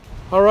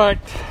All right,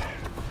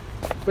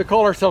 we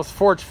call ourselves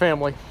Forge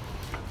Family.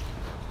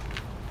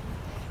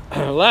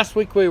 Last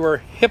week we were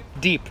hip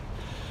deep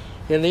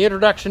in the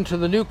introduction to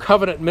the New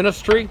Covenant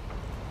ministry,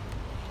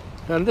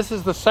 and this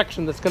is the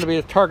section that's going to be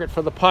the target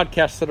for the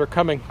podcasts that are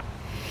coming.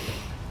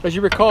 As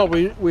you recall,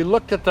 we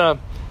looked at the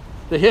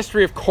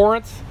history of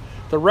Corinth,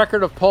 the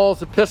record of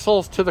Paul's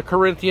epistles to the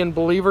Corinthian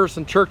believers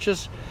and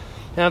churches,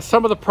 and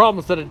some of the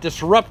problems that had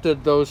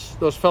disrupted those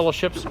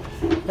fellowships.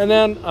 And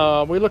then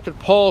we looked at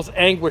Paul's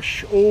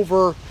anguish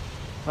over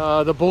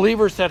the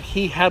believers that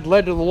he had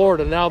led to the Lord,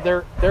 and now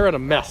they're in a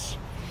mess.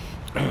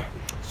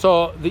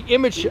 So the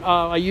image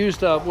I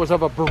used was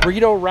of a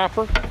burrito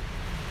wrapper.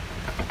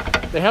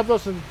 They have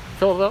those in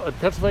Philadelphia,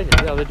 Pennsylvania?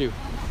 Yeah, they do.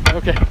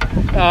 Okay.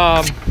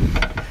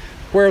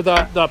 Where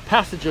the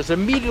passages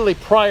immediately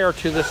prior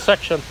to this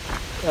section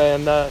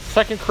in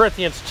 2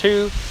 Corinthians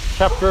 2,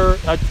 chapter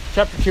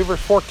 2,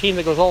 verse 14,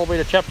 that goes all the way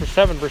to chapter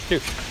 7, verse 2.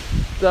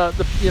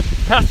 The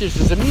passage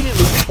is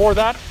immediately before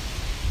that,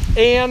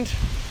 and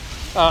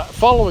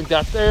following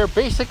that, they're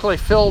basically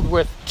filled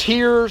with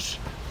tears,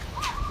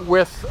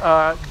 with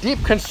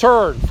deep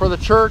concern for the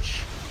church,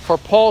 for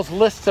Paul's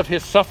lists of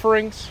his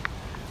sufferings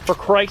for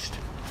Christ.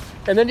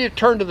 And then you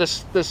turn to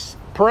this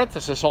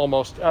parenthesis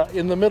almost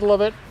in the middle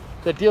of it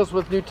that deals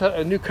with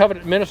New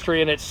Covenant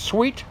ministry, and it's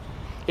sweet,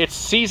 it's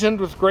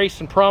seasoned with grace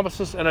and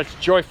promises, and it's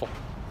joyful.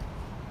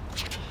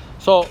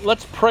 So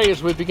let's pray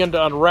as we begin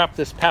to unwrap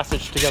this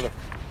passage together.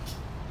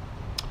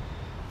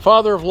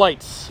 Father of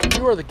lights,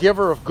 you are the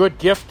giver of good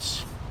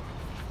gifts.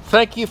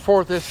 Thank you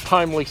for this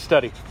timely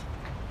study.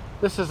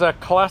 This is a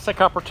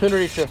classic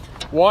opportunity to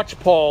watch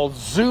Paul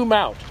zoom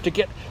out, to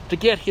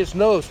get his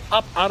nose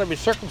up out of his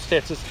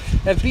circumstances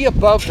and be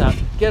above that,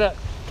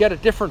 get a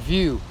different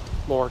view,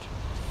 Lord.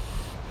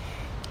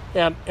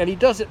 And he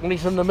does it when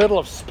he's in the middle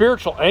of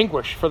spiritual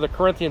anguish for the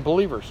Corinthian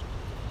believers.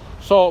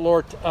 So,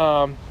 Lord,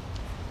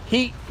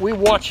 we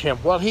watch him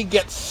while he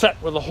gets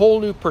set with a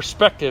whole new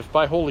perspective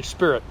by Holy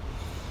Spirit.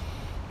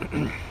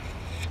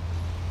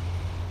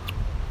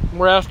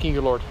 We're asking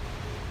you, Lord,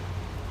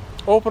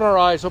 open our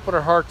eyes, open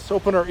our hearts,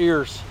 open our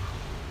ears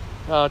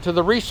to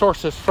the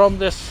resources from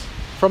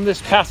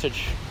this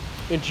passage.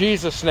 In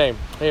Jesus' name,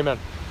 amen.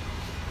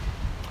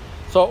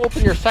 So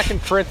open your 2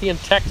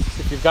 Corinthians texts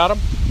if you've got them.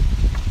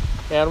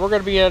 And we're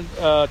going to be in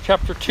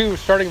chapter 2,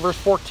 starting verse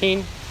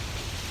 14.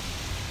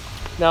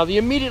 Now, the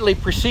immediately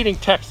preceding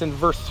text in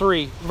verse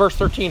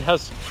 13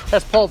 has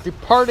Paul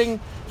departing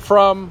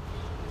from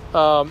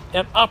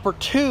an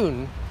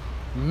opportune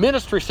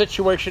ministry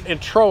situation in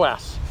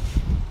Troas,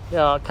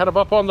 kind of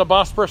up on the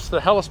Bosporus, the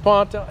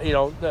Hellespont,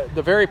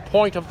 the very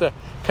point of the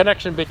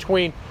connection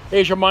between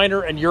Asia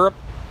Minor and Europe.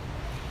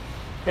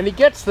 And he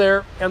gets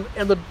there, and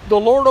the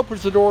Lord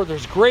opens the door.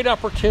 There's great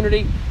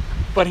opportunity,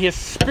 but his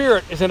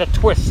spirit is in a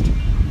twist.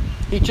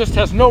 He just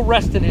has no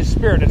rest in his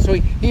spirit, and so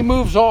he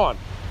moves on.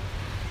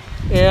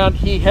 And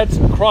he heads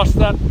across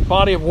that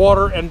body of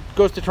water and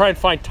goes to try and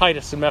find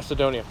Titus in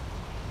Macedonia.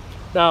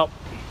 Now,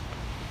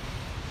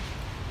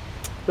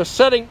 the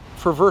setting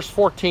for verse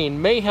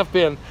 14 may have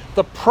been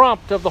the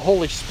prompt of the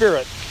Holy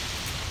Spirit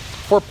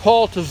for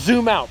Paul to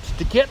zoom out,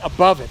 to get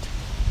above it,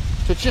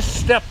 to just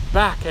step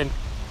back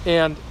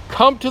and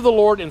come to the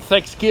Lord in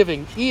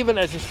thanksgiving, even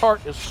as his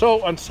heart is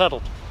so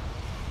unsettled.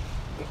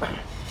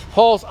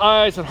 Paul's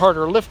eyes and heart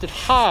are lifted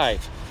high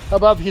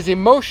above his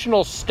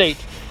emotional state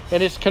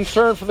and his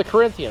concern for the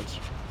Corinthians.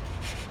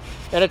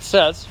 And it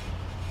says,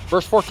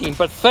 verse 14,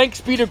 "But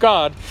thanks be to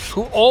God,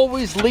 who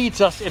always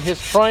leads us in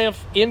his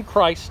triumph in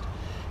Christ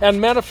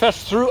and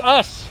manifests through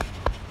us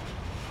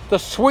the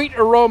sweet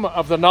aroma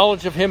of the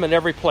knowledge of him in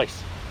every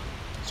place."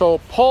 So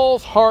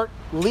Paul's heart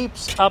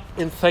leaps up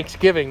in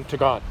thanksgiving to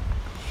God.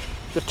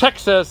 The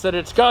text says that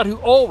it's God who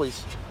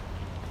always,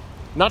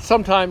 not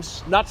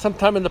sometimes, not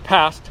sometime in the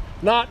past,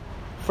 not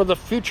for the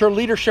future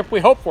leadership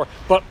we hope for,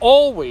 but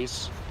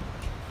always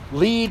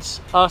leads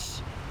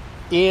us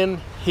in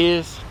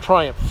his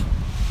triumph.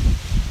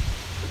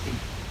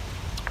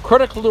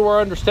 Critical to our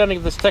understanding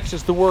of this text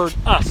is the word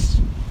us.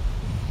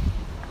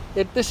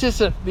 This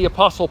isn't the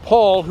Apostle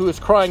Paul who is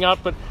crying out,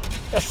 but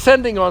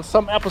ascending on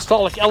some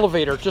apostolic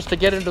elevator just to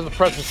get into the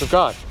presence of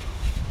God.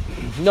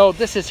 No,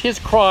 this is his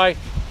cry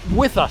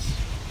with us,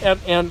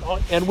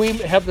 and we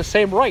have the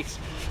same rights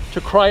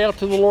to cry out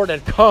to the Lord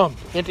and come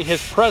into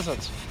his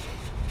presence.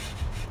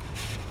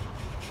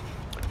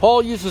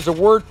 Paul uses a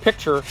word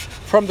picture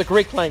from the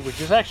Greek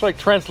language. It's actually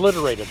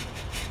transliterated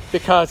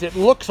because it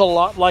looks a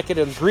lot like it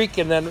in Greek,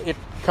 and then it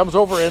comes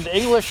over into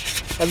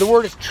English, and the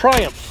word is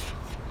triumph.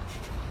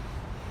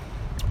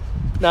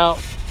 Now,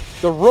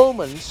 the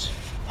Romans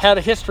had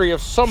a history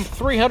of some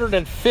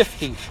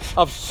 350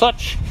 of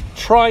such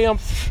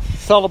triumph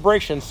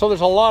celebrations, so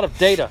there's a lot of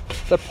data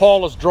that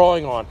Paul is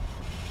drawing on.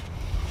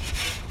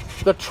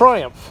 The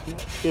triumph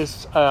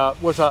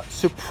was a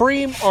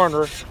supreme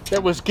honor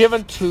that was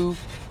given to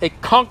a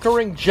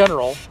conquering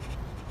general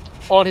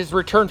on his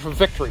return from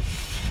victory.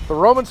 The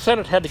Roman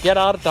Senate had to get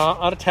out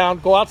of town,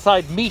 go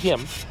outside, meet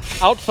him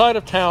outside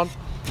of town,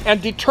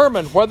 and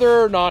determine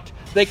whether or not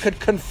they could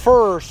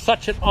confer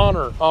such an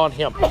honor on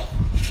him.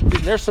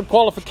 There's some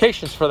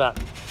qualifications for that.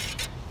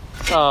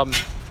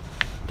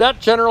 That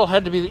general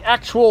had to be the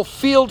actual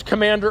field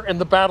commander in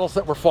the battles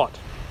that were fought.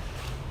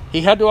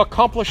 He had to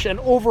accomplish an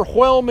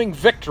overwhelming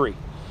victory,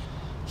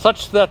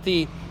 such that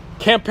the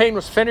campaign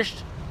was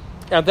finished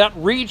and that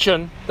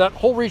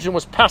whole region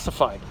was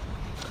pacified.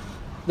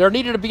 There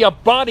needed to be a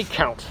body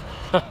count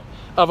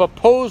of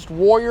opposed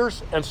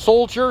warriors and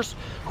soldiers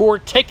who were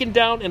taken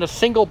down in a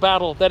single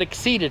battle that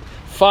exceeded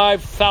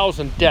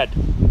 5,000 dead.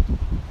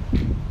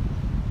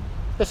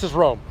 This is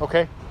Rome,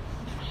 okay?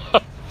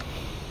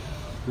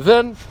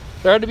 Then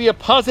there had to be a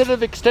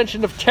positive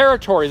extension of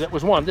territory that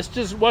was won. This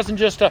just wasn't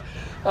just a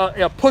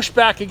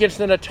pushback against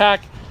an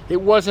attack. It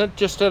wasn't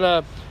just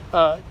to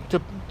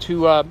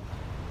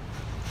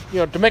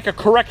make a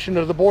correction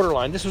of the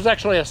borderline. This was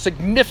actually a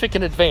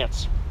significant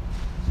advance.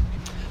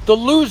 The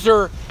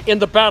loser in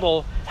the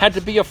battle had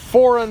to be a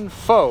foreign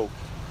foe.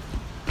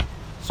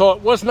 So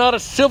it was not a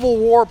civil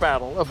war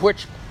battle, of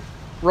which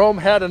Rome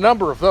had a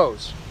number of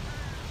those.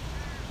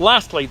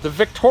 Lastly, the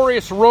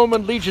victorious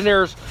Roman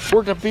legionnaires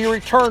were to be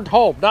returned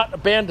home, not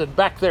abandoned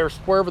back there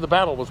wherever the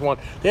battle was won.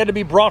 They had to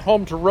be brought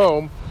home to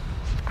Rome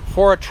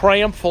for a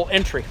triumphal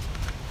entry.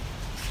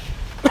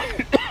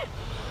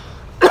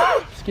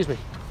 Excuse me.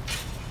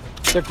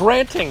 The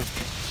granting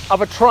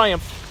of a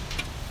triumph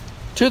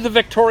to the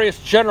victorious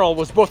general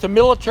was both a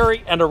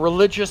military and a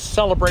religious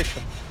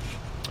celebration.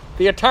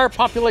 The entire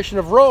population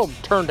of Rome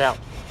turned out.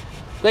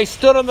 They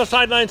stood on the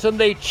sidelines and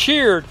they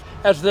cheered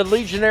as the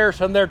legionnaires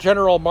and their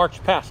general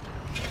marched past.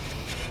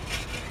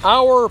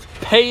 Our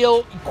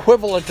pale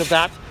equivalent of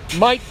that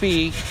might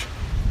be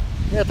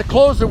at the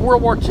close of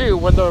World War II,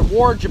 when the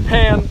war in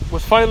Japan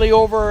was finally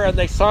over and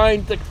they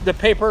signed the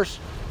papers,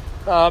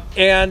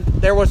 and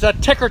there was a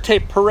ticker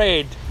tape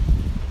parade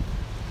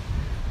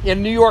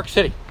in New York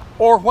City.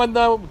 Or when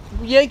the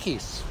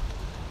Yankees,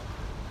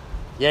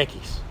 the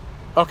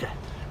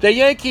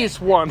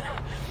Yankees won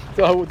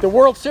the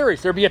World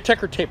Series, there'd be a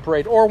ticker tape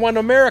parade. Or when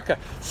America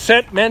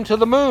sent men to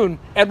the moon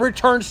and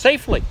returned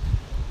safely,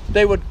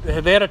 they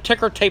had a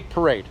ticker tape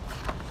parade.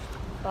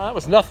 That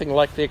was nothing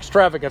like the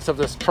extravagance of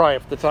this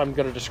triumph that I'm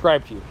going to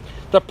describe to you.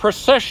 The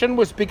procession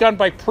was begun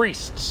by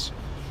priests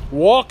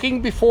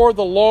walking before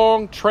the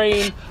long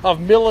train of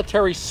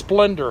military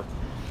splendor.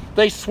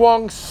 They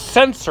swung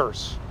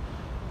censers,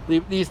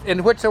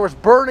 in which there was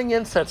burning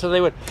incense, so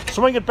they would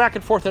swing it back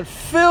and forth and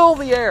fill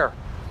the air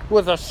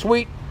with a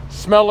sweet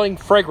smelling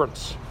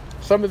fragrance.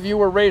 Some of you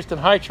were raised in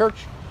high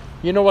church.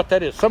 You know what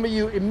that is. Some of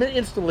you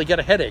instantly get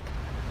a headache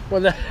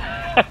when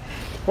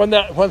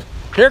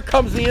here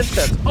comes the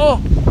incense. Oh!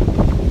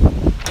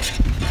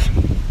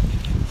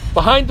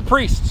 Behind the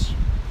priests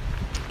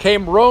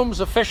came Rome's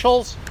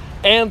officials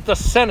and the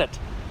Senate,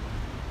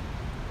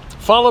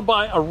 followed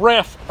by a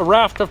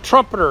raft of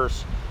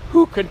trumpeters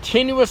who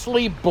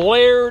continuously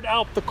blared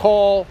out the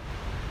call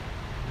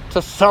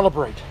to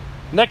celebrate.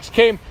 Next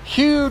came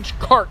huge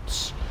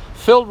carts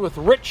filled with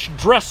rich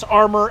dress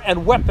armor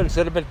and weapons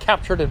that had been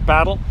captured in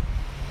battle,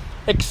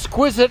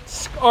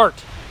 exquisite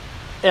art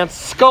and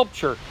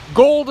sculpture,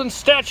 golden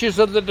statues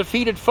of the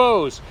defeated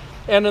foes,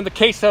 and in the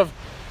case of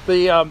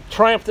the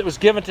triumph that was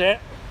given to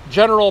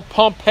General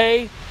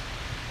Pompey,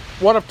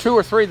 one of 2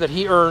 or 3 that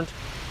he earned,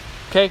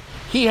 okay,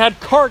 he had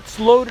carts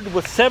loaded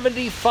with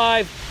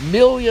 75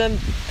 million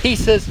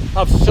pieces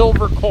of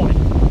silver coin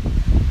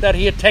that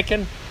he had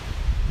taken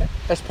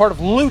as part of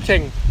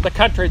looting the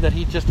country that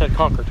he just had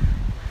conquered.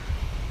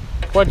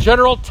 When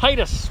General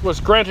Titus was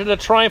granted a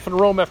triumph in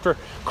Rome after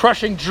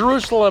crushing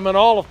Jerusalem and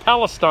all of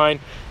Palestine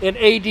in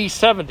AD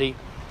 70,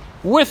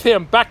 with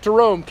him back to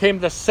Rome came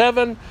the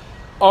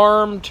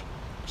 7-armed,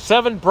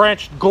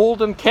 7-branched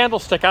golden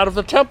candlestick out of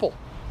the temple,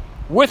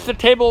 with the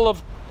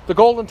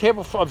golden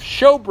table of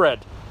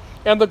showbread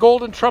and the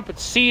golden trumpet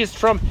seized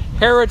from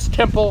Herod's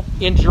temple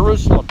in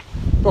Jerusalem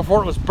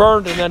before it was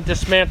burned and then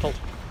dismantled.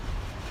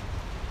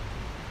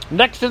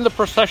 Next in the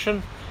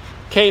procession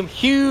came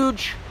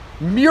huge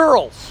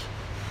murals,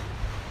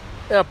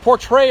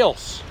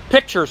 portrayals,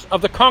 pictures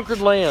of the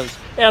conquered lands,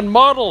 and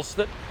models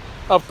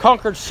of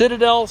conquered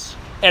citadels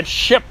and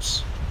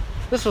ships.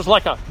 This was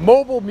like a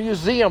mobile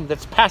museum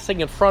that's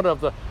passing in front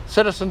of the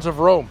citizens of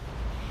Rome.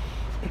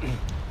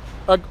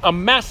 A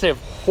massive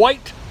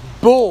white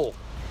bull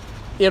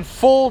in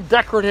full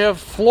decorative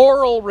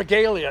floral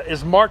regalia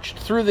is marched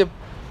through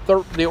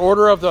the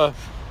order of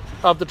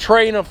the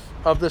train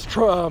of this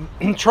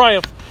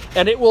triumph,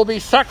 and it will be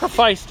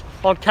sacrificed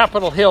on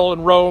Capitol Hill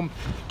in Rome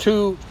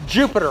to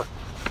Jupiter,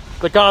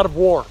 the god of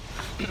war.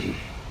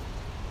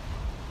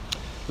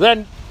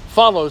 Then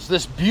follows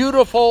this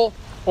beautiful,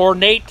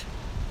 ornate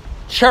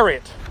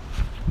chariot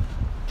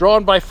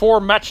drawn by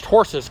 4 matched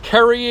horses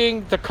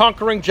carrying the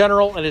conquering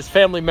general and his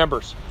family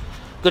members.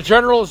 The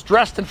general is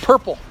dressed in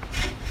purple.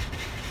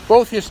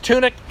 Both his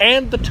tunic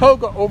and the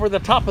toga over the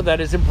top of that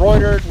is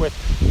embroidered with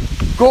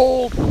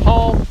gold,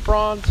 palm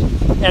fronds,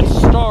 and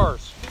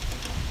stars.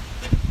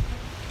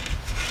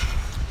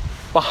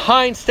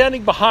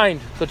 Standing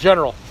behind the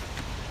general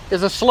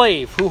is a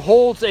slave who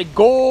holds a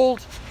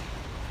gold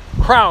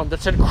crown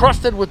that's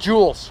encrusted with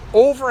jewels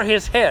over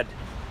his head.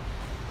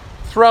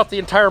 throughout the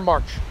entire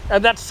march.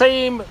 And that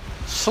same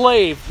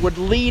slave would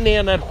lean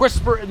in and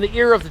whisper in the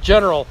ear of the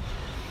general,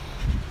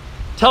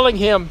 telling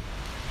him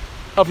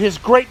of his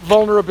great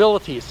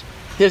vulnerabilities,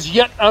 his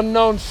yet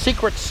unknown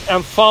secrets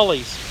and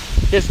follies,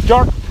 his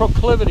dark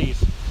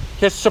proclivities,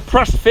 his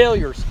suppressed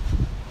failures,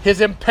 his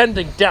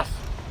impending death,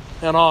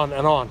 and on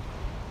and on.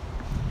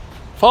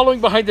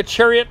 Following behind the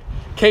chariot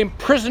came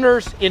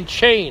prisoners in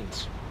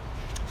chains.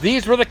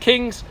 These were the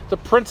kings, the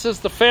princes,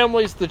 the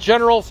families, the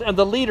generals, and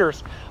the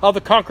leaders of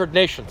the conquered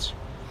nations.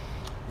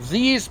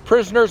 These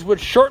prisoners would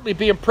shortly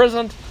be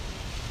imprisoned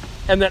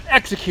and then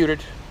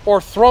executed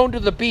or thrown to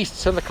the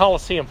beasts in the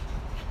Colosseum.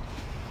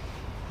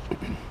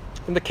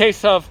 In the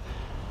case of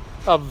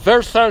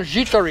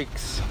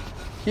Vercingetorix,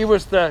 he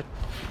was the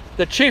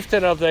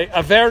chieftain of the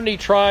Auvergne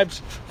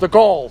tribes, the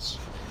Gauls,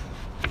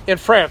 in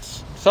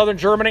France, southern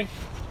Germany.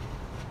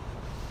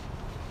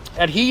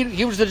 And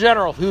he was the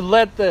general who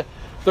led the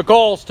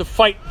Gauls to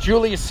fight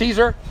Julius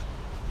Caesar.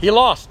 He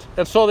lost.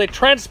 And so they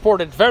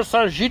transported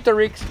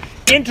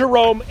Vercingetorix into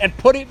Rome and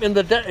put him in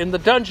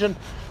the dungeon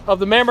of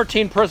the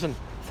Mamertine prison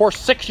for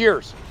 6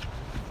 years.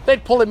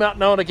 They'd pull him out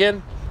now and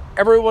again.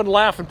 Everyone would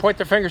laugh and point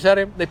their fingers at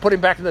him. They put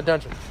him back in the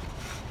dungeon.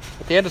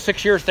 At the end of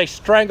 6 years, they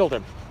strangled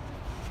him.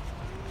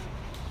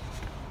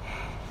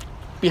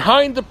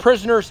 Behind the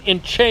prisoners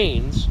in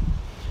chains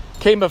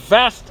came a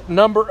vast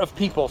number of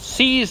people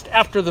seized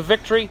after the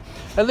victory,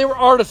 and they were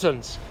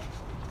artisans,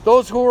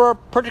 those who were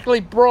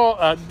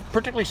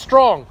particularly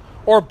strong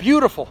or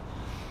beautiful,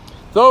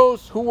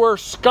 those who were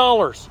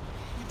scholars,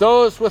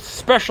 those with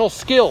special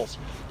skills,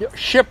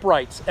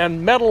 shipwrights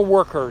and metal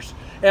workers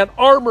and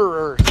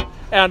armorers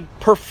and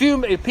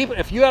perfume people.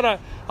 If you had a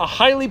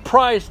highly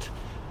prized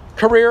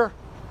career,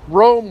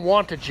 Rome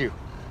wanted you.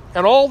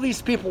 And all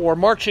these people were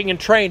marching and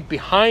trained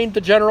behind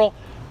the general.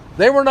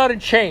 They were not in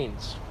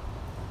chains,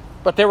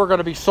 but they were going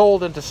to be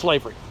sold into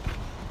slavery.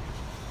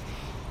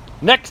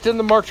 Next in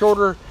the march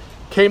order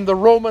came the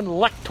Roman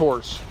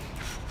lectors,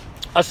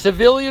 a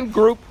civilian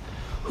group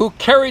who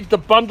carried the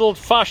bundled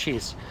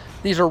fasces.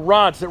 These are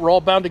rods that were all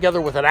bound together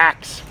with an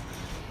axe.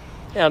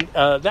 And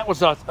that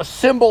was a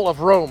symbol of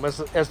Rome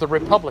as the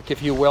republic,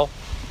 if you will.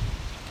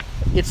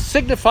 It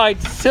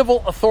signified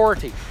civil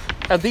authority.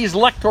 And these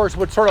lectors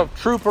would sort of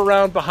troop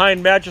around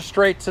behind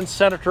magistrates and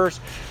senators,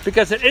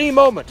 because at any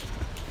moment,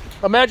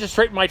 a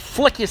magistrate might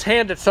flick his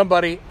hand at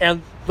somebody,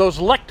 and those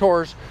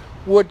lectors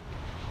would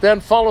then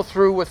follow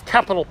through with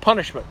capital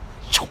punishment.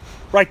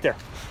 Right there.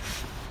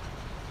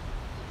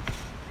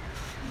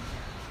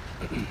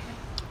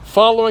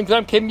 Following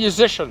them came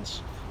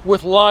musicians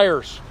with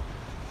lyres,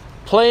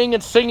 playing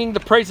and singing the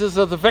praises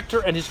of the victor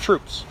and his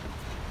troops.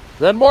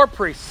 Then more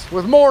priests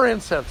with more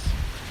incense.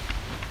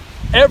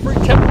 Every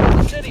temple in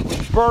the city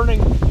was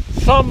burning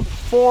some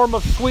form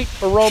of sweet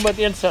aroma and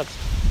incense.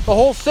 The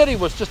whole city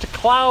was just a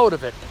cloud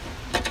of it.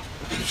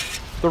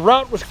 The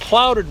route was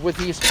clouded with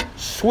these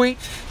sweet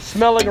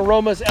smelling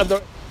aromas,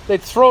 and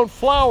they'd thrown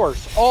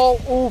flowers all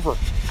over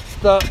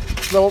the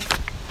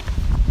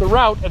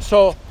route, and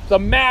so the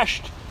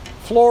mashed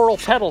floral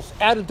petals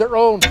added their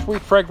own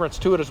sweet fragrance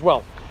to it as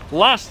well.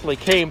 Lastly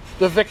came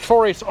the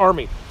victorious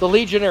army, the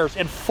legionnaires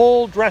in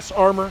full dress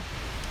armor,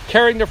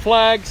 carrying their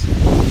flags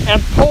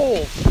and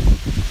poles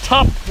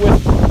topped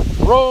with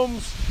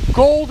Rome's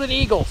golden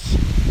eagles.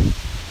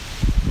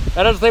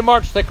 And as they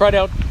marched, they cried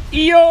out,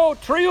 "Io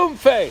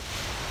triumphe!"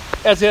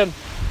 As in,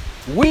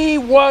 we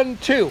won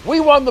too. We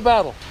won the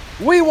battle.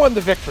 We won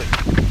the victory.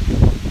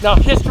 Now,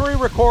 history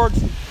records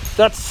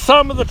that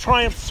some of the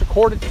triumphs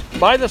accorded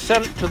by the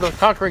Senate to the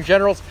conquering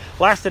generals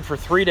lasted for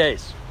 3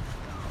 days.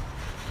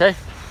 Okay?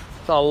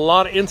 It's a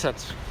lot of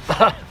incense.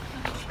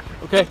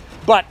 Okay?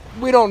 But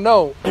we don't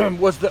know.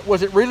 Was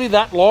it really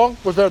that long?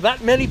 Was there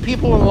that many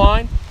people in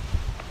line?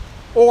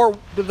 Or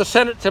did the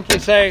Senate simply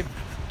say,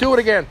 "Do it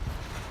again.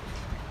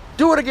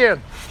 Do it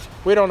again"?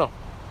 We don't know.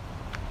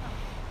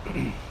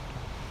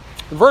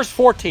 Verse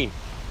 14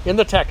 in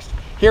the text,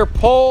 here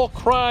Paul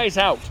cries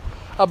out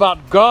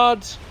about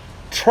God's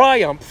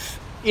triumph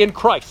in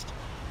Christ.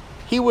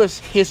 He was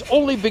his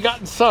only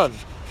begotten son,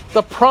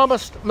 the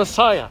promised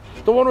Messiah,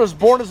 the one who was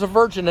born as a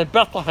virgin in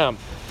Bethlehem,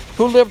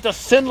 who lived a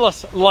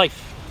sinless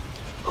life,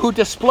 who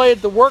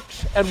displayed the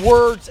works and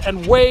words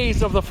and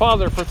ways of the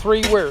Father for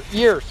 3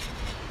 years.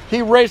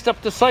 He raised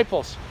up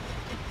disciples,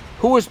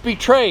 who was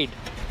betrayed,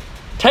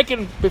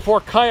 taken before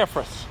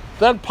Caiaphas,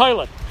 then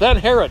Pilate, then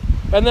Herod,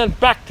 and then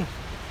back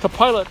to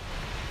Pilate,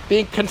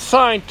 being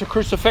consigned to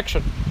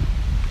crucifixion.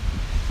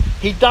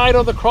 He died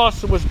on the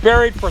cross and was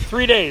buried for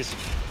 3 days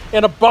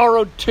in a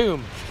borrowed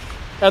tomb,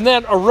 and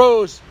then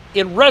arose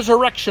in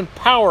resurrection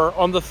power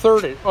on the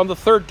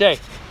third day.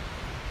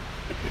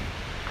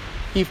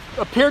 He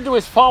appeared to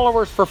his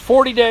followers for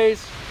 40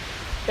 days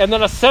and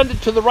then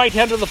ascended to the right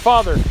hand of the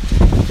Father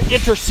to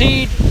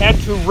intercede and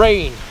to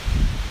reign.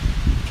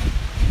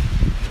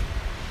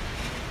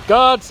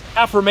 God's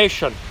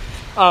affirmation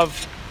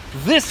of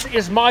 "This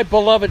is my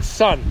beloved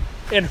Son,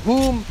 in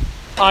whom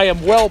I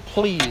am well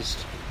pleased,"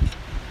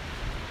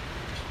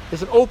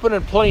 is an open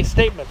and plain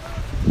statement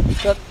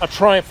that a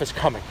triumph is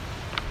coming.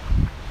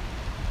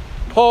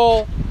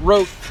 Paul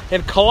wrote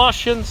in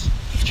Colossians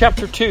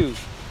chapter 2,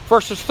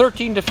 verses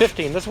 13 to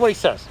 15. This is what he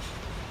says.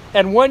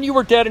 And when you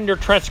were dead in your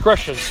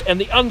transgressions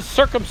and the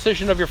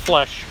uncircumcision of your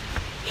flesh,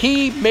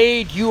 he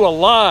made you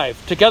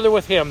alive together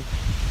with him,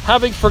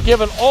 having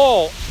forgiven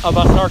all of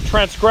us our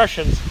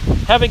transgressions,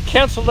 having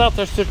canceled out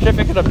the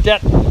certificate of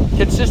debt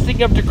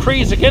consisting of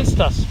decrees against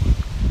us,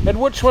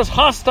 and which was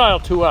hostile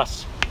to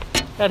us.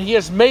 And he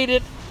has made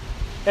it,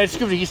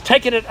 he's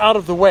taken it out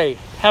of the way,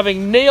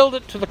 having nailed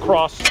it to the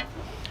cross.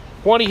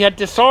 When he had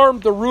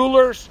disarmed the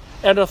rulers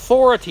and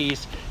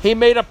authorities, he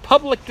made a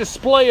public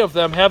display of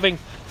them, having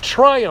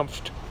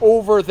triumphed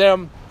over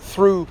them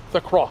through the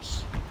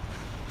cross.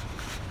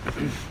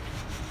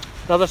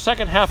 Now the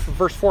second half of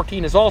verse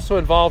 14 is also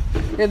involved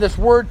in this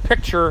word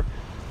picture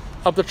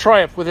of the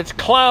triumph, with its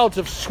clouds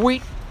of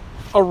sweet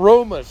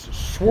aromas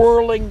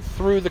swirling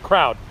through the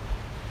crowd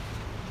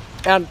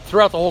and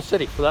throughout the whole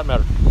city, for that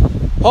matter.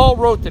 Paul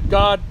wrote that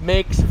God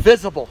makes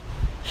visible,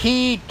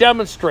 he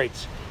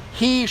demonstrates,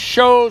 he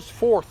shows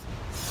forth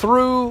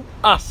through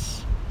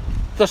us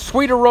the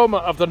sweet aroma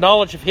of the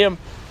knowledge of him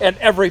at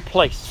every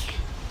place.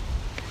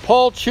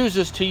 Paul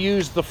chooses to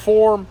use the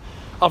form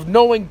of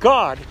knowing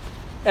God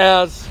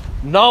as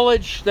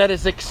knowledge that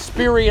is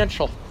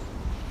experiential.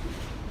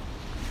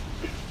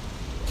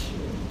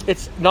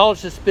 It's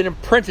knowledge that's been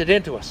imprinted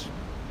into us.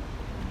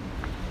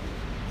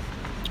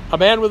 A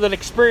man with an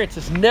experience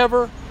is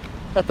never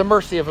at the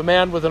mercy of a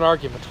man with an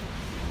argument.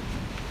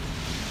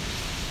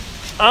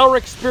 Our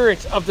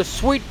experience of the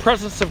sweet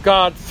presence of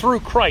God through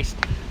Christ,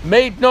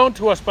 made known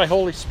to us by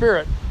Holy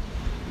Spirit,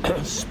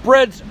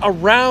 spreads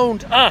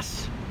around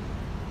us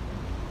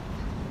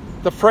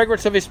the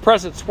fragrance of his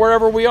presence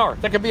wherever we are.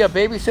 That could be a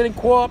babysitting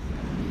co-op.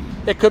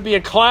 It could be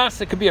in class.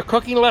 It could be a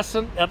cooking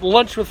lesson, at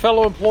lunch with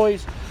fellow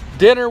employees,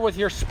 dinner with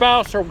your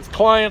spouse or with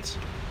clients.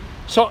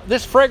 So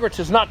this fragrance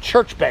is not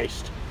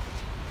church-based.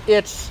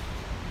 It's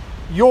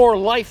your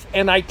life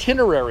and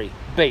itinerary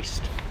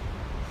based.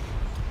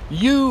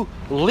 You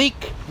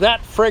leak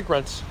that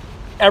fragrance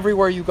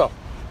everywhere you go.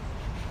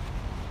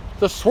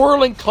 The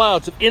swirling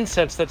clouds of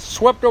incense that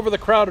swept over the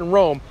crowd in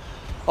Rome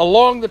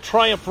along the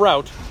triumph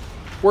route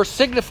were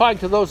signifying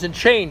to those in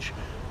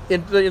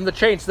the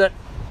chains that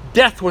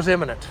death was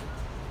imminent.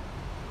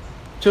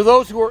 To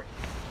those who were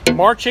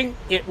marching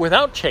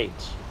without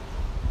chains,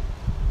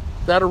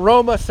 that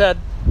aroma said,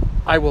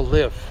 I will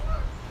live.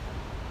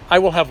 I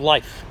will have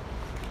life.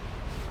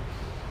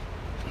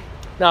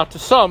 Now, to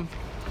some,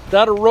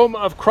 that aroma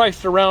of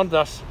Christ around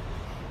us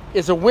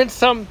is a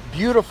winsome,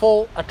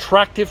 beautiful,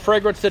 attractive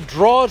fragrance that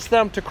draws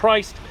them to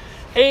Christ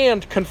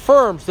and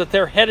confirms that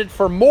they're headed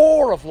for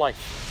more of life.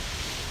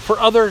 For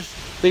others,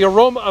 the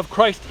aroma of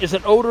Christ is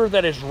an odor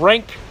that is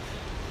rank,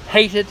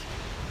 hated,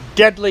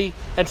 deadly,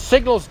 and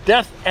signals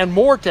death and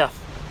more death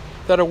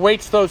that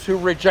awaits those who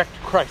reject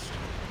Christ.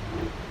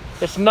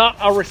 It's not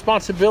our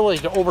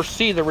responsibility to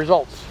oversee the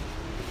results.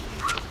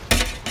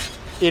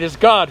 It is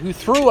God who,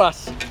 through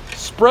us,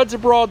 spreads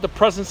abroad the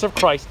presence of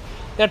Christ,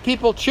 and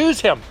people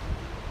choose him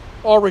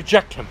or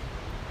reject him.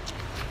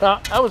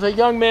 Now, I was a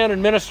young man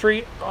in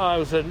ministry. I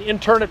was an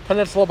intern at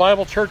Peninsula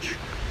Bible Church,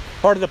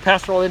 part of the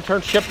pastoral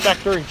internship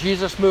back during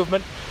Jesus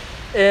movement.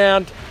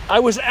 And I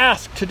was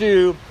asked to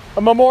do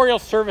a memorial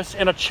service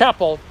in a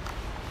chapel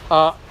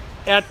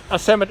at a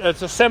cemetery.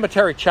 It's a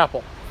cemetery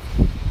chapel.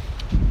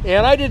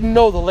 And I didn't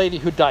know the lady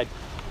who died,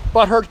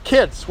 but her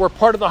kids were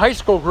part of the high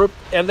school group,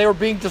 and they were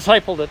being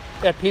discipled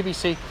at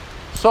PBC.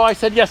 So I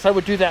said, yes, I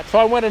would do that. So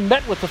I went and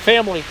met with the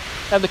family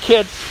and the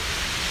kids,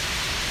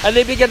 and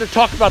they began to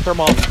talk about their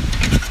mom.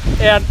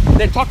 And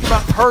they talked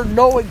about her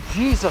knowing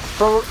Jesus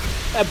for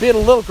being a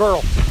little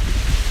girl,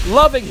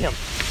 loving him.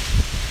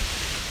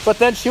 But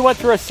then she went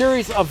through a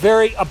series of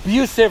very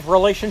abusive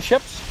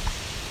relationships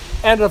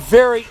and a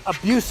very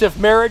abusive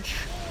marriage.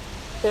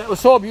 It was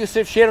so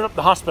abusive, she ended up in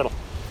the hospital.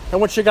 And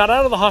when she got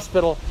out of the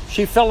hospital,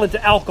 she fell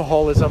into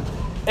alcoholism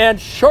and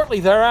shortly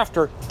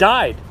thereafter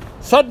died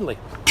suddenly.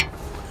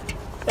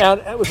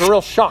 And it was a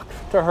real shock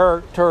to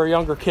her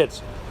younger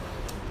kids.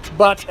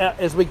 But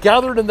as we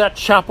gathered in that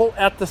chapel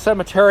at the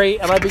cemetery,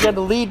 and I began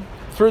to lead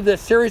through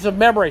this series of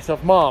memories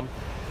of Mom,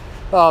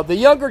 the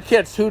younger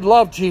kids who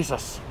loved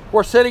Jesus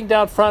were sitting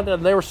down front,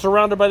 and they were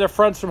surrounded by their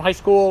friends from high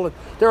school. And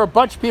there were a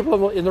bunch of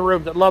people in the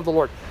room that loved the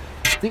Lord.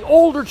 The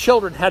older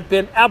children had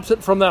been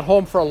absent from that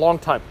home for a long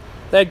time.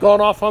 They had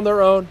gone off on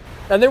their own,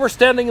 and they were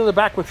standing in the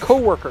back with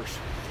co-workers.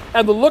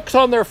 And the looks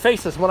on their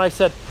faces when I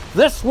said,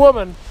 this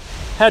woman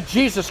had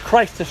Jesus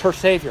Christ as her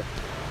Savior,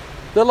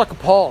 they looked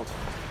appalled.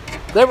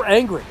 They were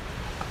angry.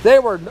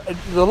 The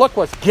look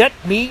was, get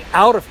me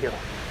out of here.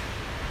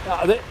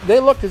 They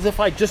looked as if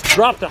I just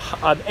dropped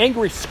an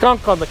angry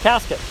skunk on the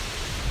casket.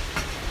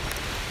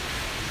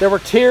 There were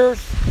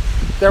tears.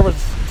 There was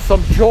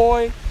some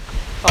joy.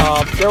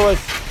 There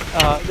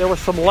was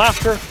some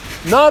laughter,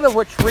 none of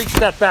which reached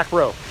that back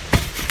row.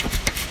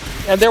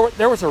 And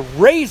there was a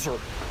razor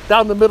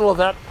down the middle of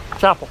that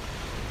chapel.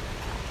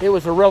 It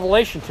was a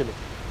revelation to me.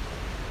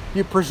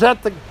 You present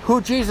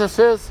who Jesus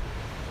is,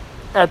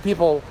 and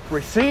people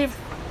receive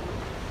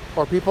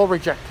or people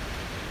reject.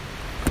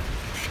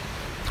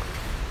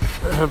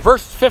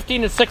 Verse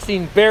 15 and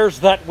 16 bears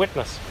that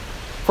witness.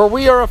 For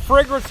we are a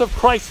fragrance of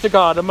Christ to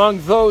God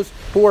among those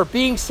who are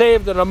being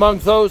saved and among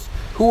those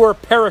who are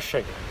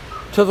perishing.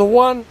 To the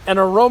one, an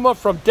aroma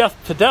from death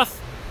to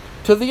death.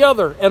 To the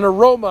other, an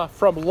aroma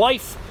from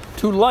life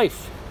to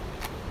life.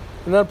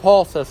 And then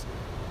Paul says,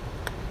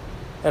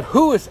 and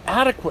who is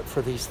adequate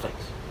for these things?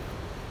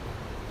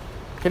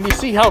 Can you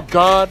see how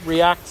God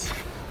reacts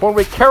when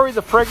we carry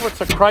the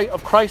fragrance of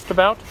Christ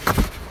about?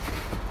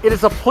 It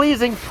is a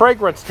pleasing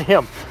fragrance to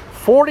him.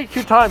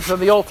 42 times in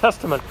the Old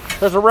Testament,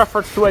 there's a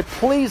reference to a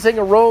pleasing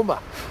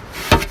aroma.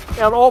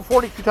 And all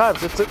 42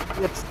 times,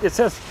 it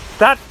says,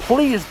 that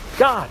pleased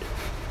God.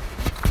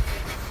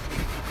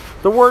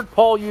 The word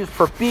Paul used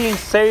for being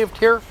saved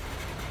here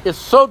is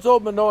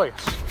sozo menoios.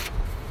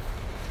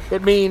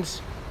 It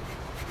means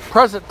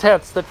present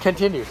tense that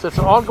continues. It's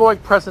an ongoing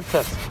present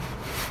tense.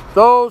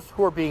 Those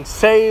who are being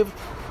saved,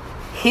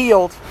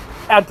 healed,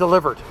 and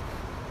delivered.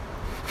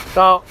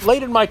 Now,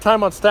 late in my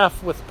time on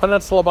staff with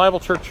Peninsula Bible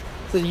Church,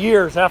 the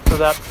years after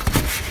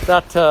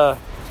that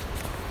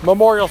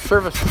memorial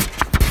service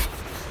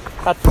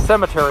at the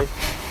cemetery,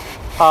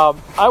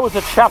 I was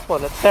a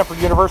chaplain at Stanford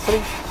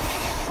University.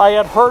 I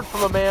had heard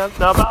from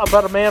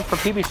about a man from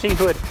PBC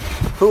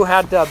who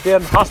had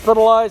been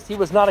hospitalized. He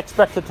was not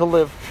expected to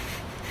live.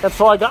 And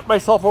so I got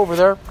myself over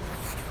there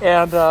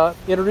and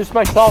introduced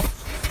myself.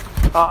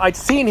 I'd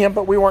seen him,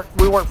 but we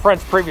weren't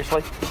friends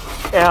previously.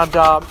 And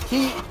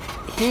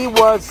he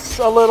was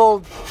a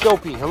little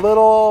dopey, a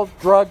little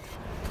drugged,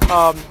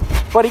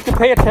 but he could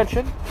pay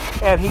attention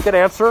and he could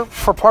answer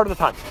for part of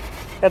the time.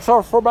 And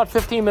so for about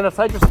 15 minutes,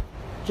 I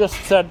just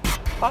said,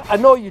 I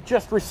know you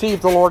just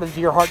received the Lord into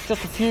your heart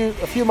just a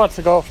few months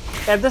ago,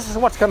 and this is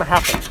what's going to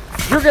happen.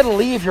 You're going to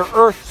leave your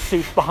earth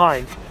suit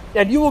behind,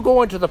 and you will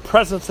go into the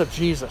presence of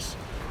Jesus,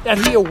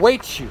 and he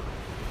awaits you,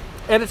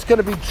 and it's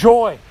going to be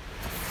joy.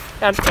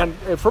 And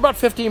for about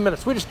 15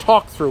 minutes, we just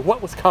talked through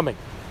what was coming.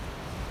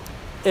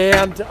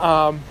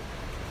 And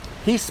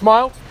he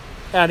smiled,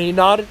 and he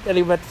nodded, and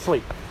he went to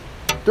sleep.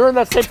 During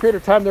that same period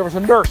of time, there was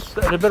a nurse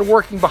that had been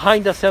working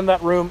behind us in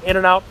that room, in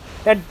and out,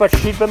 but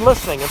she'd been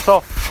listening. And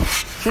so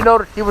she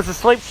noted he was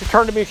asleep. She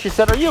turned to me and she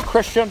said, "Are you a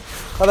Christian?"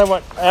 And I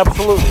went,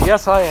 "Absolutely,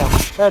 yes I am."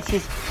 And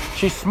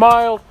she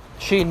smiled,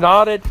 she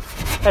nodded,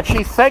 and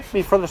she thanked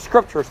me for the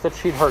scriptures that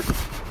she'd heard.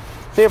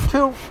 So you have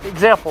two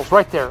examples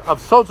right there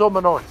of sozo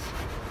menoios,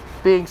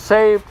 being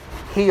saved,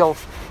 healed,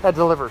 and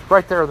delivered,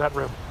 right there in that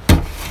room.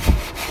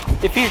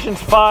 Ephesians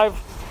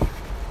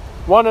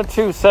 5:1 and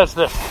 2 says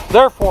this,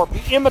 "Therefore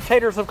be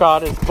imitators of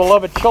God as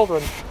beloved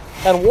children,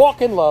 and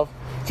walk in love,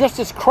 just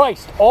as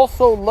Christ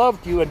also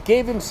loved you and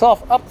gave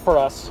himself up for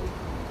us,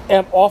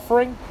 an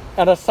offering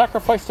and a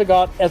sacrifice to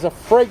God as a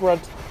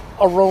fragrant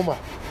aroma."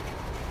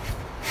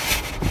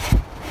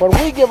 When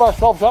we give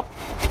ourselves up,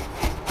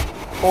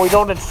 when we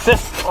don't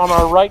insist on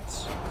our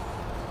rights,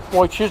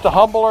 when we choose to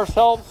humble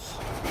ourselves,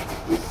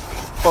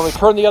 when we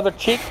turn the other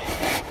cheek,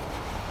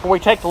 when we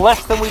take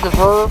less than we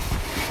deserve,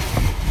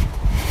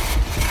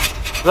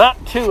 that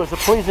too is a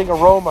pleasing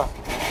aroma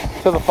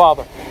to the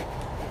Father.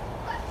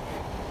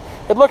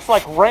 It looks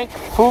like rank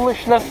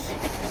foolishness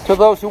to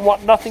those who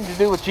want nothing to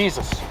do with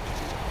Jesus.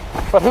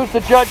 But who's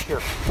the judge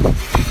here?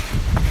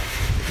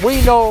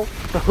 We know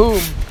to whom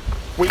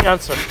we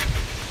answer.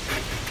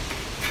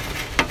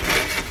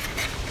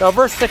 Now,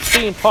 verse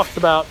 16 talks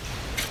about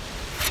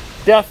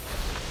death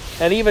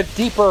and even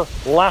deeper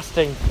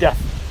lasting death,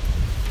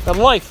 and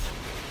life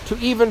to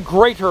even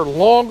greater,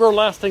 longer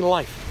lasting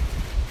life.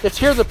 It's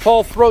here that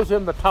Paul throws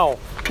in the towel.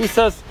 He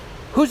says,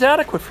 who's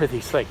adequate for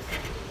these things?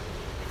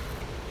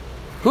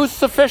 Who's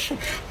sufficient?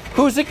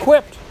 Who's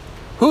equipped?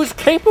 Who's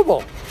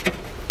capable?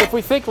 If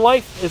we think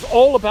life is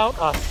all about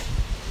us,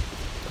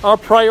 our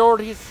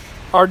priorities,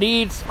 our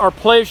needs, our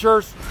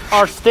pleasures,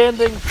 our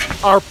standing,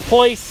 our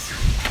place,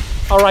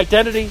 our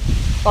identity,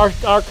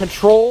 our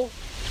control,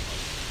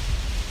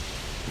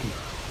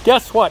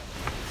 guess what?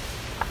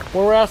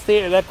 When we're asked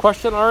that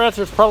question, our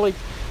answer is probably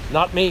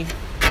not me.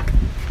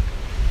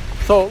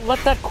 So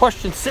let that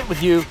question sit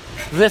with you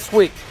this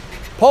week.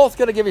 Paul's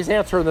going to give his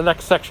answer in the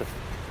next section.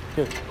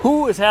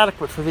 Who is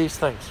adequate for these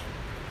things?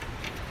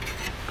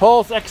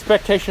 Paul's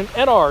expectation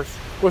and ours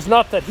was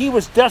not that he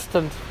was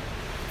destined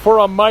for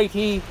a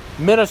mighty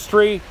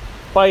ministry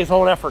by his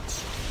own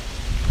efforts.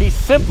 He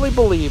simply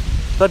believed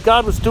that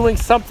God was doing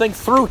something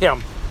through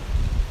him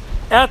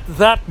at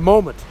that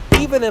moment,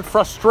 even in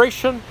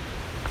frustration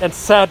and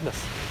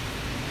sadness.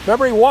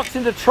 Remember, he walks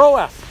into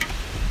Troas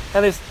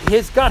and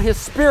he's got his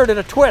spirit in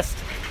a twist.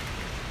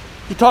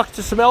 He talks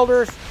to some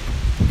elders.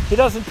 He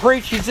doesn't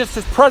preach. He's just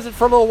present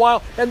for a little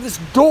while. And this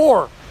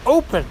door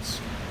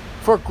opens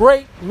for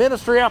great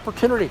ministry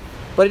opportunity.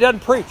 But he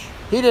doesn't preach.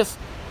 He just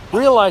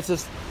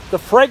realizes the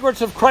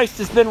fragrance of Christ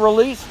has been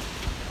released.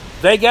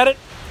 They get it.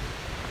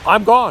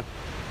 I'm gone.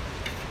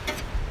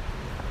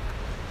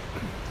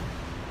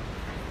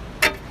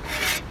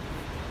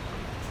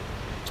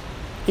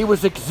 He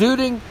was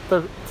exuding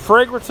the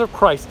fragrance of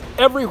Christ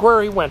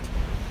everywhere he went.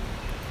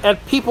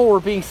 And people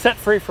were being set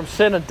free from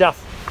sin and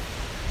death.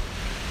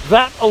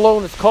 That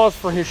alone is cause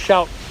for his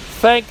shout,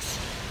 Thanks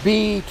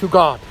be to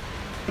God.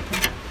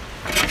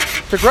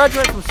 To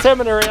graduate from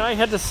seminary, I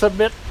had to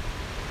submit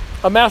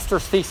a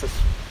master's thesis.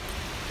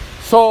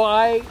 So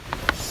I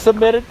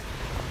submitted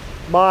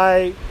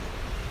my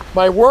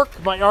work,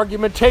 my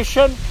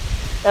argumentation,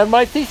 and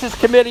my thesis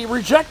committee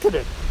rejected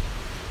it.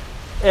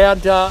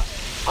 And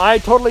I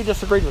totally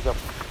disagreed with them.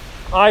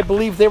 I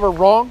believe they were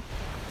wrong,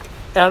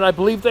 and I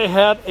believe they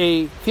had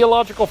a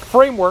theological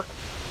framework,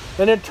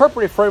 an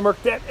interpretive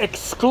framework that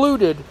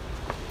excluded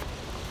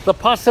the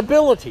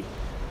possibility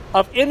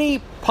of any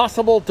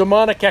possible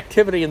demonic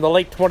activity in the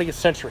late 20th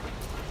century.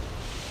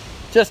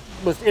 Just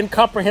was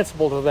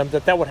incomprehensible to them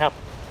that would happen.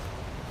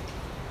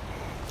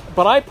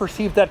 But I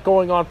perceived that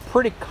going on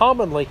pretty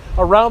commonly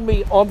around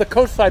me on the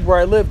coastside where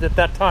I lived at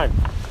that time.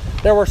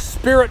 There were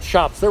spirit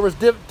shops. There was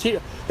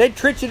they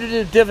treated it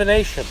as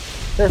divination.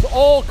 There's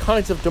all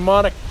kinds of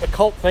demonic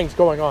occult things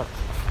going on,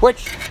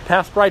 which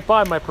passed right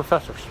by my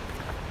professors.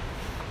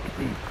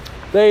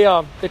 They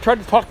tried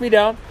to talk me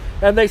down,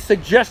 and they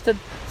suggested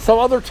some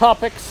other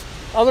topics,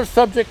 other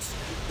subjects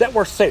that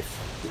were safe.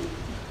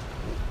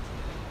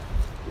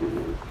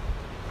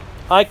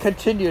 I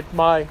continued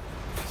my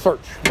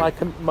search, my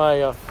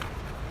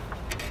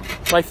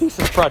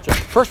thesis project.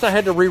 First, I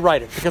had to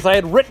rewrite it because I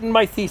had written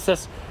my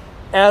thesis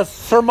as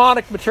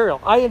sermonic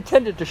material. I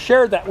intended to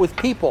share that with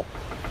people.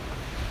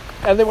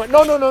 And they went,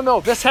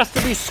 no, this has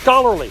to be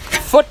scholarly,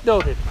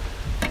 footnoted.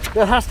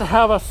 It has to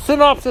have a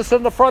synopsis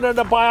in the front and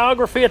a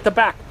biography at the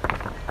back.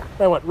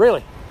 And I went,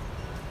 really?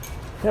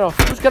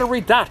 Who's going to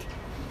read that?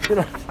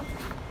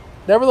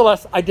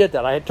 Nevertheless, I did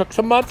that. I took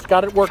some months,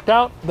 got it worked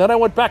out. Then I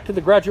went back to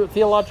the Graduate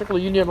Theological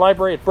Union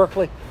Library at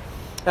Berkeley,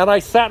 and I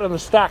sat in the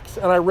stacks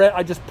and I read.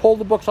 I just pulled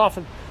the books off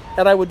and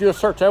I would do a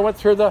search. I went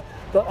through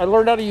I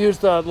learned how to use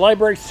the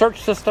library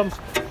search systems,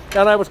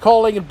 and I was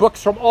calling in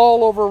books from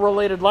all over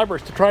related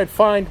libraries to try and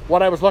find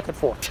what I was looking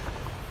for.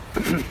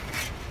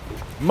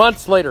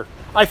 Months later,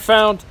 I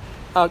found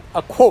a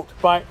quote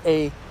by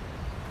a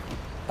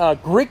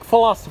Greek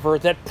philosopher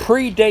that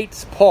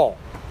predates Paul,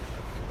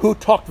 who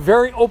talked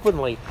very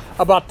openly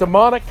about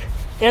demonic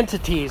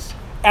entities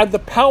and the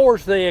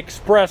powers they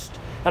expressed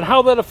and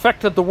how that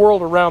affected the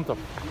world around them.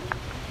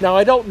 Now,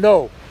 I don't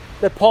know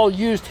that Paul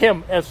used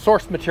him as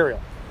source material,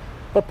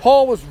 but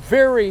Paul was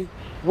very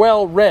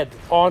well read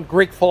on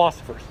Greek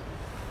philosophers.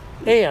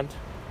 And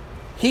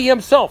he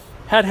himself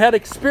had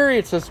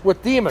experiences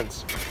with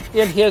demons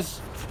in his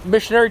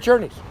missionary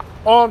journeys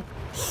on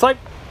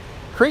Cyprus,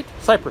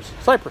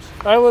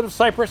 island of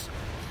Cyprus.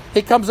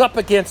 He comes up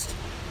against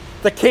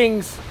the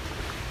king's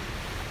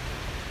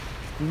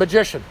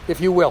magician,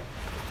 if you will.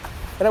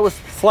 And it was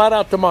flat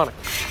out demonic.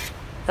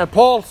 And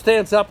Paul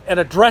stands up and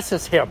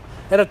addresses him.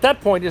 And at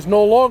that point is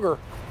no longer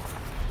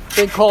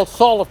being called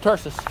Saul of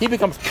Tarsus. He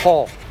becomes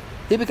Paul.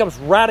 He becomes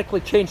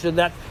radically changed in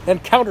that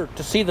encounter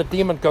to see the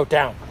demon go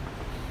down.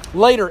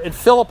 Later in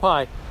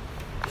Philippi,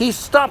 he's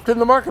stopped in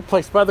the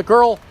marketplace by the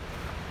girl,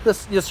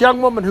 this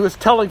young woman who is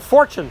telling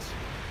fortunes.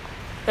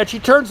 And she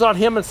turns on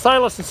him and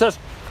Silas and says,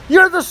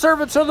 "You're the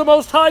servants of the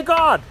Most High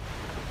God."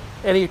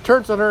 And he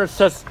turns on her and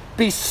says,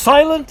 "Be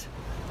silent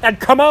and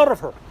come out of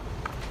her."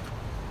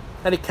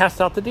 And he casts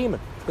out the demon,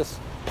 this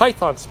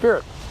python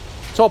spirit.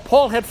 So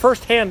Paul had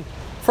first-hand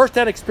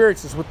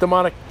experiences with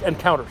demonic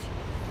encounters.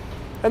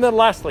 And then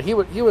lastly,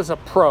 he was a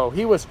pro.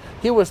 He was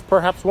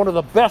perhaps one of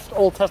the best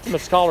Old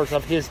Testament scholars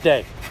of his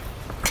day.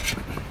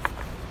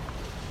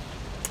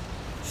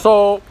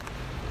 So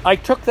I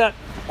took that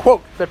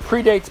quote that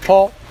predates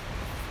Paul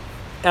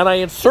and I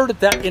inserted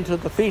that into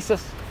the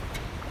thesis.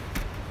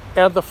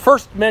 And the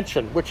first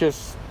mention, which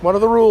is one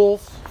of the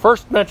rules,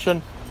 first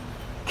mention,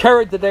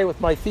 carried the day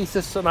with my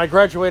thesis, and I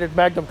graduated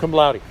magna cum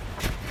laude.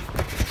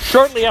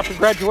 Shortly after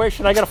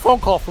graduation, I got a phone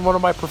call from one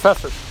of my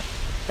professors,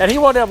 and he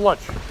wanted to have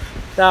lunch.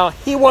 Now,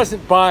 he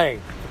wasn't buying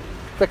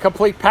the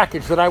complete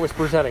package that I was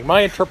presenting.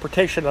 My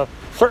interpretation of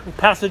certain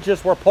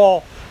passages where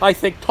Paul, I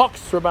think,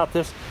 talks about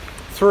this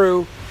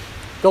through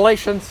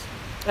Galatians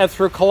and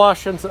through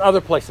Colossians and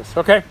other places,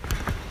 okay?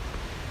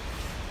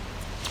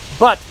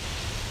 But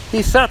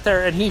he sat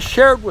there and he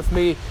shared with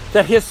me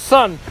that his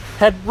son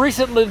had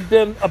recently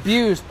been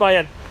abused by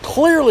a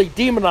clearly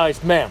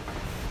demonized man.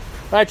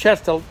 I had a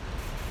chance to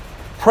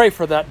pray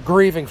for that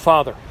grieving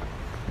father.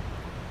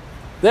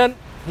 Then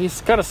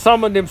he's kind of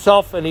summoned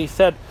himself and he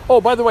said,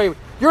 "Oh, by the way,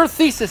 your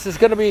thesis is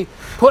going to be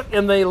put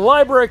in the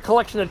library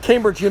collection at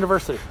Cambridge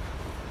University."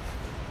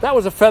 That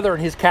was a feather in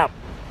his cap.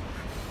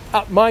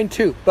 Mine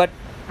too, but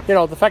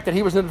the fact that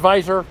he was an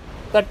advisor,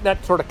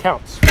 that sort of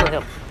counts for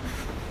him.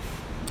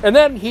 And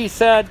then he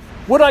said,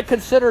 "Would I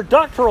consider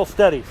doctoral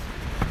studies?"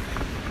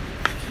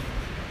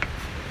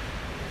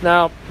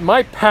 Now,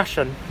 my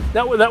passion,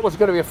 that was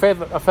going to be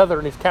a feather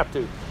in his cap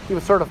too. He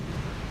was sort of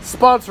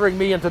sponsoring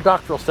me into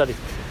doctoral studies.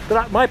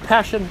 But my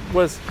passion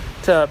was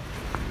to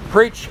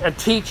preach and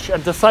teach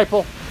and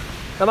disciple,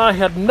 and I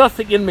had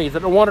nothing in me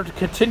that I wanted to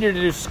continue to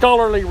do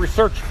scholarly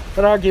research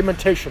and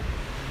argumentation.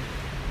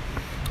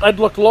 I'd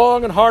looked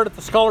long and hard at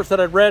the scholars that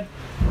I'd read,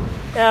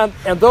 and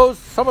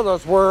some of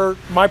those were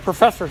my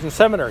professors in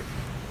seminary.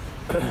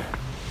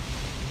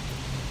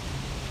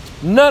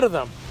 None of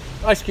them.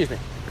 Excuse me.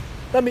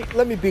 Let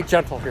me be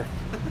gentle here.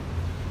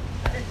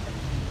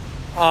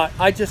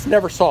 I just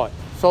never saw it.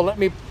 So let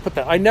me put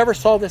that. I never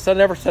saw this. I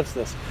never sensed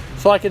this.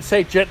 So I can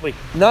say gently,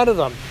 none of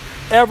them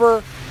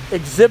ever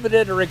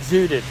exhibited or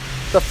exuded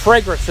the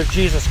fragrance of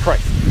Jesus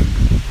Christ.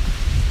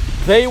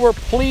 They were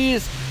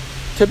pleased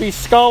to be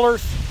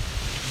scholars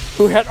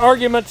who had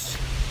arguments,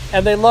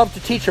 and they loved to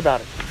teach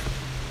about it.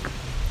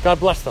 God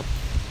bless them.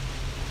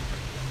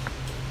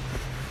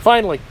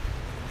 Finally,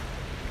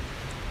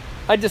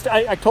 I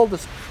told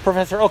this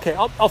professor, okay,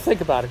 I'll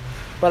think about it.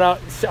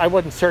 But I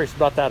wasn't serious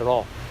about that at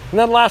all. And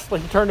then lastly,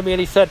 he turned to me and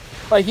he said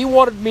he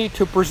wanted me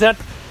to present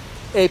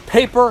a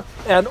paper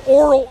and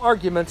oral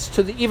arguments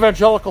to the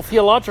Evangelical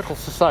Theological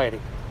Society.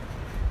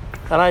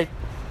 And I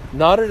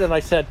nodded and I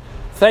said,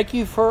 thank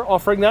you for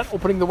offering that,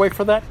 opening the way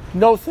for that.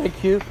 No,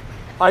 thank you.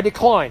 I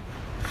decline.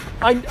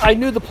 I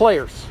knew the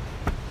players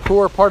who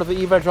were part of the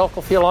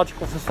Evangelical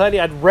Theological Society.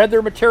 I'd read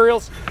their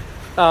materials.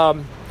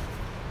 And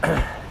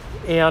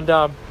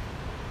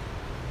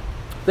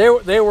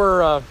they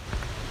were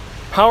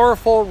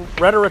powerful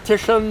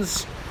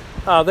rhetoricians.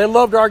 They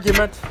loved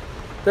argument.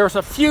 There was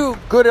a few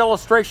good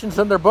illustrations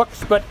in their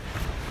books, but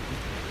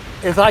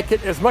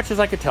as much as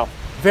I could tell,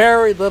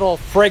 very little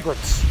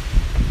fragrance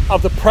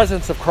of the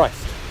presence of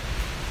Christ.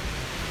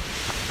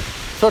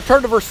 So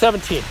turn to verse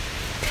 17.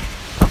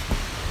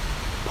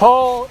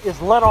 Paul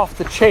is let off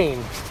the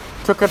chain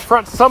to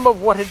confront some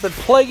of what had been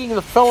plaguing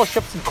the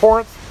fellowships in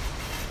Corinth.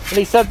 And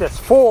he said this,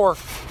 "For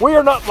we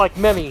are not like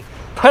many,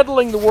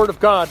 peddling the word of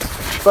God,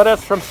 but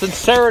as from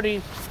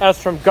sincerity, as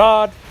from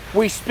God,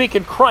 we speak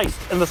in Christ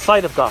in the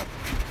sight of God."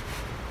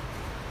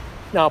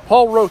 Now,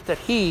 Paul wrote that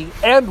he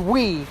and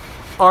we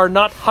are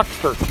not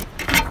hucksters.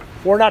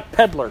 We're not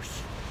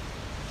peddlers.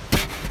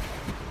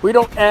 We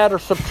don't add or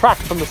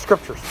subtract from the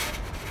scriptures.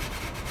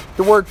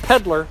 The word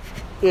peddler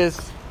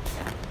is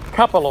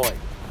kapaloi.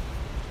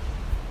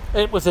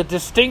 It was a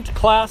distinct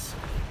class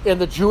in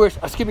the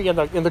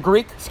in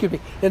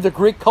the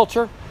Greek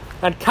culture,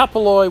 and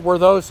kapaloi were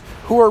those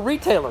who were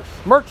retailers,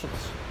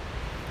 merchants,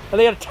 and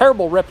they had a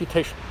terrible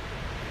reputation.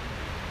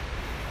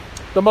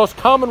 The most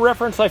common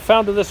reference I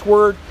found to this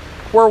word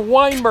were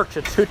wine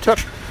merchants who took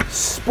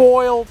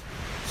spoiled,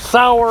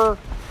 sour,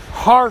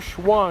 harsh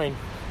wine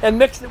and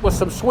mixed it with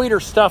some sweeter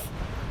stuff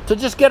to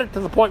just get it to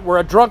the point where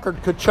a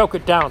drunkard could choke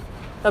it down.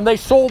 And they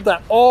sold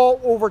that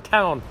all over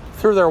town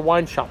through their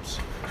wine shops.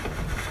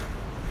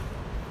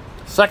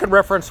 Second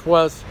reference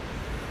was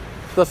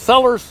the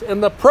sellers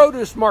in the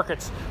produce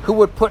markets who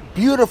would put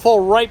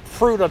beautiful ripe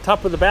fruit on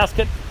top of the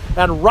basket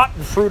and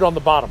rotten fruit on the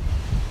bottom.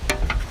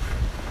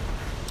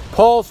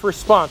 Paul's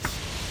response,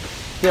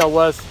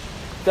 was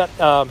that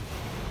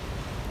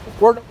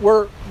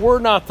we're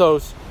not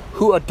those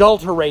who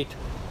adulterate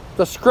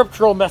the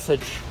scriptural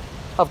message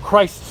of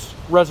Christ's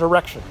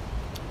resurrection.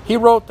 He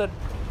wrote that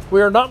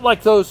we are not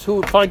like those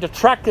who find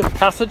attractive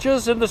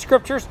passages in the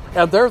scriptures,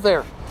 and they're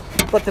there.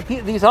 But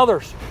these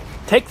others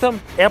take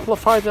them,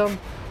 amplify them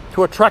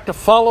to attract a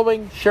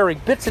following, sharing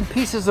bits and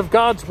pieces of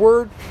God's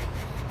word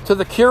to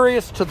the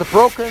curious, to the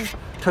broken,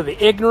 to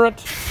the ignorant,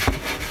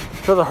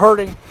 to the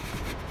hurting,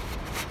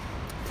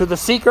 to the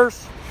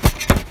seekers,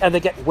 and they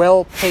get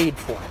well paid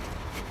for it.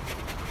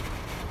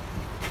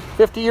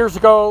 50 years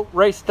ago,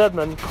 Ray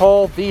Stedman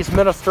called these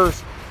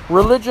ministers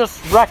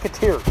religious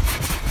racketeers.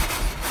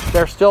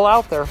 They're still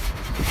out there,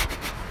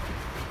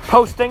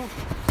 posting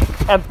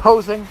and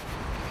posing,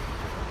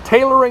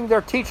 tailoring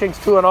their teachings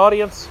to an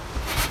audience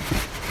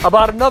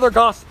about another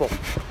gospel.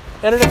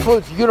 And it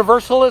includes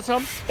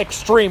universalism,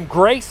 extreme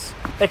grace,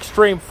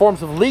 extreme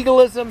forms of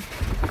legalism,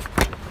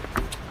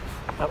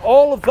 and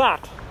all of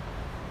that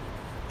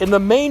in the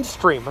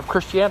mainstream of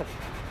Christianity.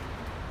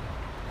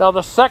 Now,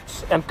 the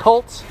sects and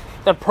cults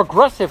and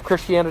progressive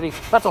Christianity,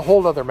 that's a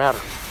whole other matter.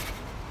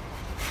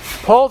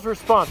 Paul's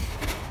response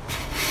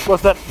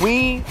was that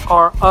we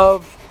are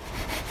of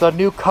the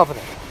new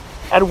covenant,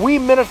 and we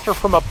minister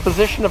from a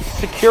position of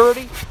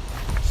security,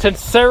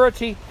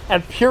 sincerity,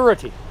 and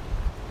purity.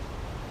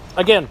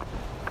 Again,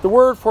 the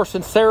word for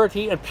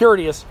sincerity and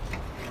purity is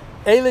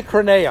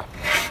eilokroneia.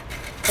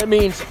 It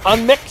means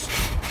unmixed,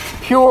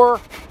 pure,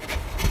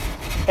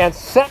 and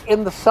set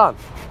in the sun.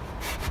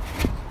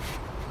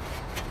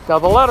 Now,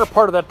 the latter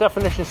part of that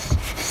definition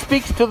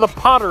speaks to the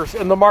potters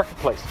in the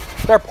marketplace.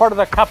 They're part of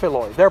the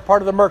kapiloi. They're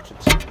part of the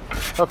merchants.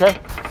 Okay?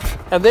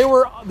 And they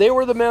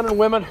were the men and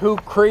women who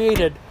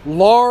created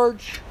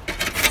large,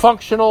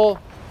 functional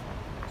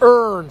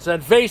urns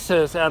and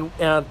vases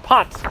and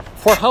pots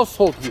for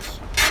household use.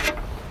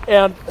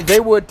 And they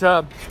would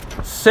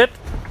sit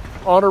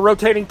on a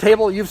rotating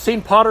table. You've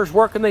seen potters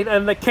work, and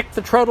they kick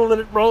the treadle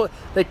and it roll.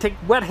 They take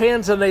wet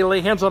hands and they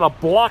lay hands on a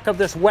block of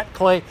this wet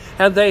clay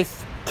and they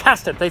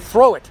cast it. They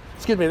throw it.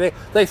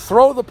 They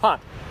throw the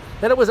pot.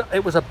 And it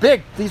was a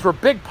big. These were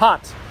big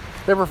pots.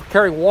 They were for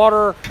carrying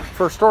water,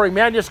 for storing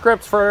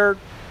manuscripts, for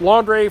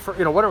laundry, for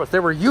whatever it was. They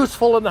were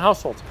useful in the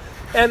households.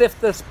 And if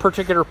this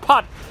particular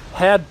pot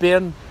had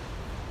been,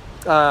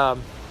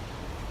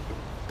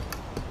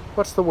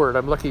 what's the word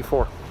I'm looking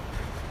for?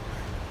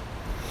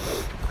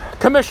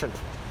 Commissioned.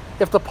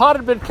 If the pot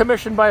had been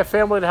commissioned by a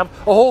family to have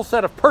a whole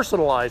set of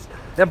personalized,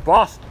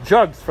 embossed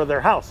jugs for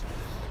their house,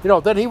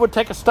 then he would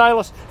take a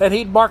stylus and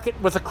he'd mark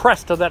it with a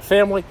crest of that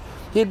family.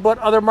 He'd put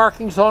other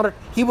markings on it.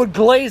 He would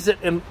glaze it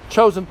in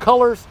chosen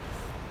colors,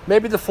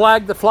 maybe the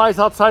flag that flies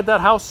outside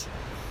that house,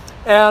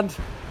 and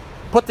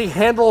put the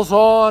handles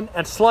on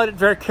and slide it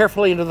very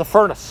carefully into the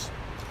furnace.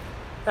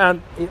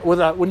 And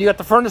when you got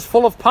the furnace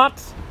full of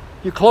pots,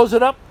 you close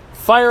it up,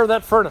 fire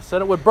that furnace,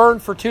 and it would burn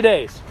for 2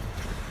 days,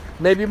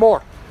 maybe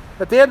more.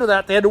 At the end of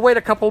that, they had to wait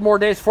a couple more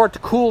days for it to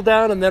cool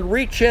down and then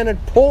reach in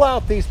and pull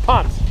out these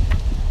pots.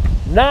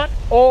 Not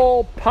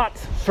all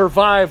pots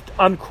survived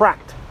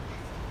uncracked.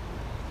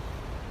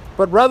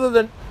 But rather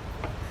than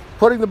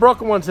putting the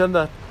broken ones in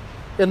the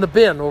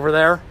bin over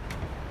there,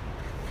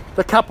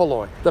 the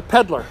kapeloi, the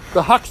peddler,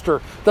 the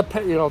huckster, the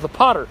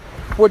potter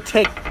would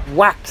take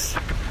wax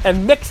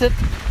and mix it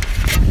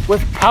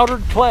with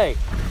powdered clay,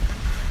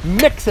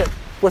 mix it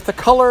with the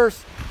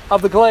colors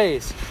of the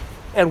glaze,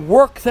 and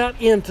work that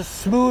in to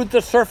smooth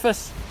the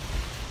surface,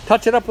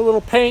 touch it up with a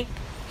little paint,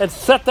 and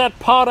set that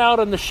pot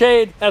out in the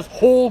shade as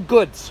whole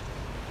goods.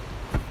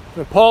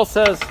 And Paul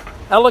says,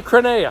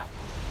 elikranea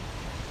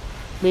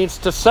means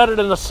to set it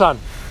in the sun.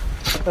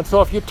 And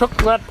so if you took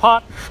that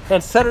pot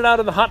and set it out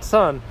in the hot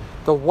sun,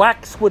 the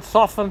wax would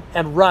soften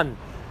and run,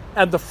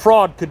 and the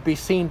fraud could be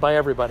seen by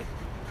everybody.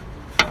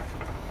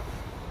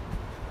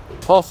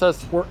 Paul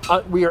says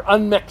we are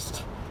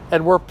unmixed,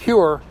 and we're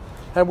pure,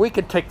 and we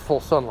can take full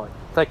sunlight.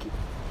 Thank you.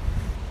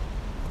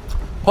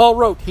 Paul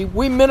wrote,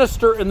 we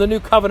minister in the new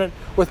covenant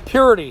with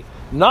purity,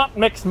 not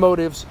mixed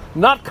motives,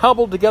 not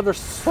cobbled together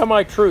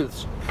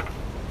semi-truths.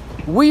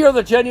 We are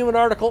the genuine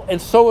article,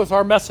 and so is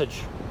our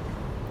message.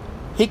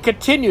 He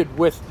continued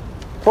with,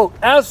 quote,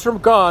 as from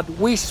God,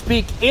 we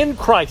speak in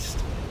Christ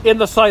in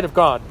the sight of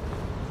God.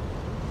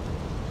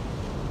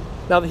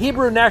 Now, the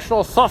Hebrew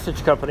National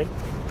Sausage Company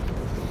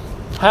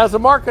has a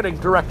marketing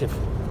directive.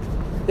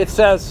 It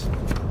says,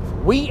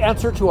 we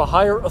answer to a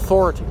higher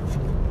authority.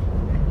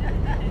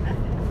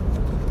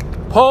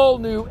 Paul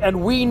knew,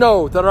 and we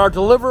know, that our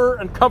deliverer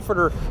and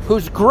comforter,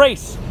 whose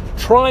grace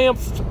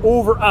triumphed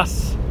over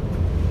us.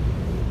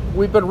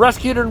 We've been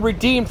rescued and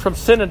redeemed from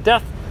sin and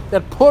death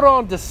and put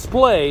on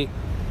display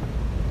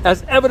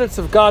as evidence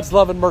of God's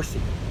love and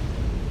mercy.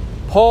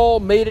 Paul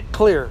made it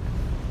clear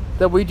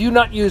that we do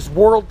not use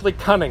worldly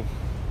cunning.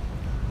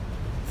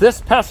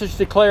 This passage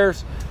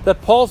declares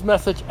that Paul's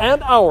message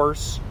and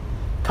ours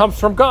comes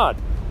from God,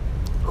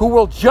 who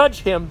will judge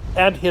him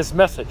and his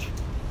message.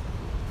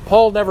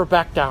 Paul never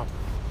backed down.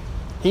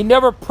 He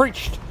never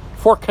preached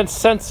for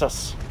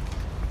consensus.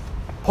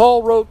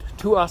 Paul wrote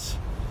to us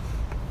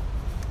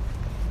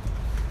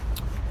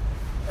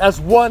as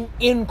one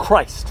in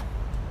Christ,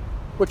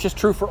 which is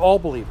true for all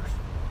believers.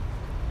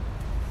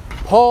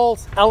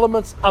 Paul's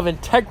elements of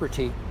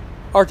integrity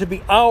are to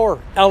be our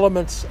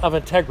elements of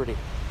integrity.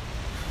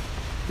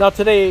 Now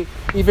today,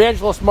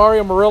 evangelist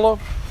Mario Murillo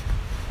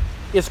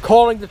is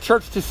calling the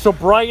church to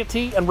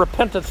sobriety and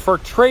repentance for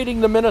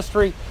trading the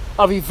ministry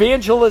of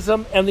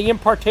evangelism and the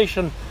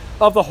impartation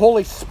of the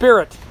Holy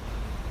Spirit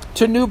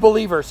to new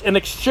believers in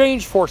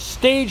exchange for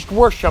staged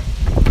worship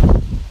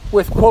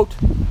with, quote,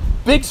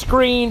 big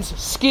screens,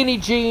 skinny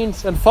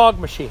jeans, and fog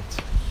machines,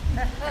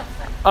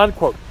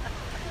 unquote.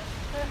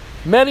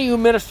 Many who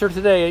minister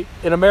today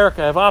in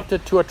America have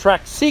opted to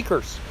attract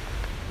seekers.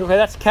 Okay,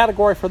 that's a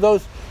category for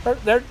those,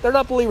 they're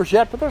not believers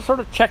yet, but they're sort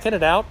of checking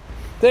it out.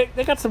 They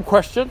got some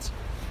questions.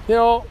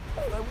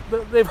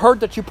 They've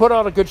heard that you put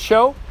on a good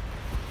show,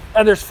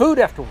 and there's food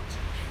afterwards.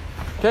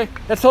 Okay,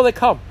 and so they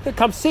come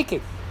seeking.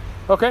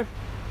 Okay,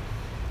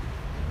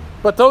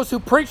 but those who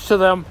preach to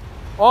them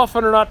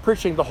often are not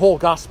preaching the whole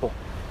gospel.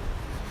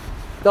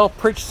 They'll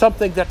preach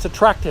something that's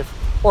attractive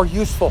or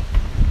useful,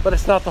 but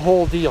it's not the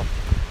whole deal.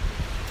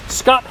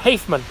 Scott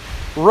Hafeman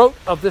wrote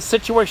of this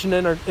situation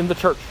in the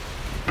church.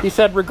 He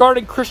said,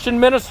 regarding Christian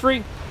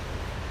ministry,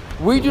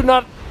 who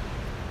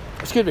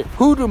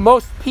do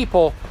most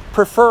people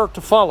prefer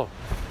to follow?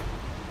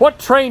 What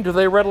train do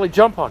they readily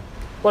jump on?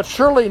 Well,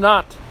 surely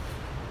not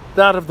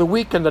that of the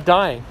weak and the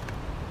dying.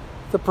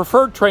 The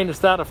preferred train is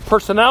that of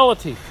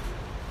personality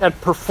and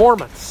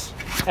performance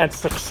and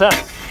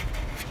success.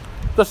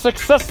 The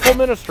successful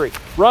ministry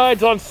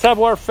rides on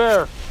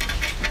savoir-faire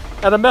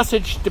and a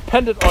message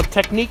dependent on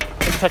technique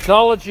and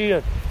technology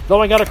and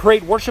knowing how to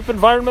create worship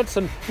environments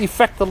and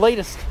effect the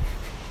latest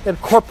in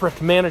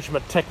corporate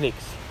management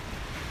techniques.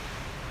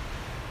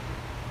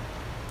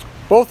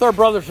 Both our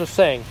brothers are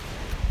saying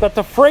that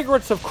the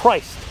fragrance of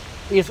Christ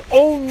is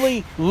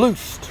only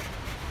loosed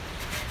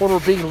when we're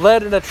being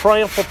led in a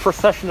triumphal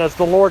procession as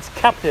the Lord's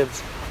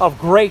captives of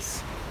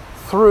grace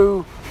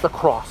through the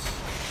cross.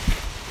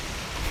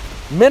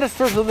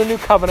 Ministers of the new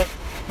covenant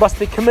must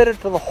be committed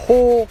to the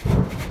whole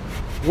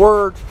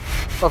Word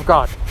of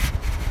God.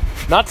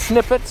 Not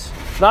snippets,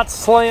 not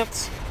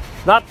slants,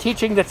 not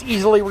teaching that's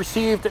easily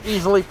received and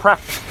easily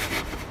practiced.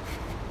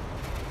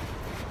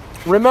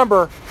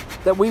 Remember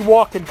that we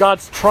walk in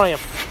God's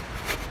triumph,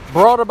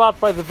 brought about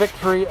by the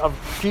victory of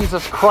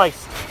Jesus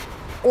Christ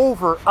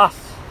over us.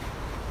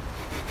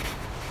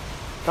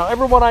 Now,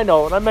 everyone I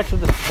know, and I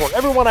mentioned this before,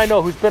 everyone I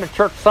know who's been at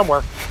church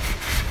somewhere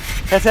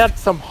has had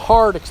some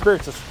hard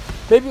experiences.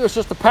 Maybe it was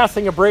just a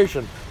passing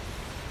abrasion,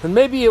 and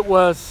maybe it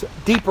was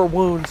deeper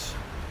wounds.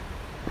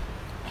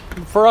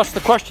 For us, the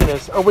question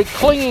is, are we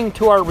clinging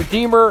to our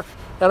Redeemer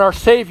and our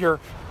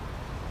Savior,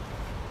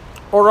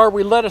 or are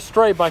we led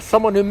astray by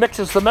someone who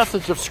mixes the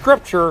message of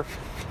Scripture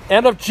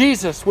and of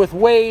Jesus with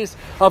ways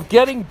of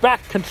getting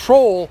back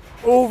control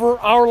over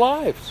our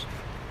lives?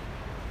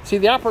 See,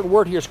 the operative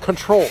word here is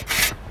control.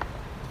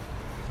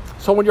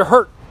 So when you're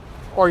hurt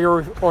or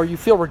you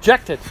feel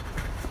rejected,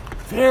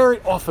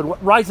 very often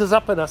what rises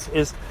up in us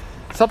is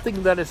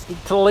something that is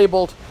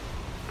labeled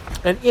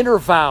an inner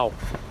vow.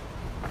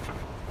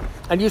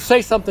 And you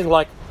say something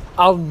like,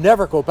 I'll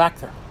never go back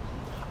there.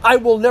 I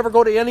will never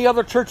go to any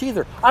other church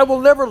either. I will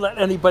never let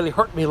anybody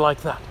hurt me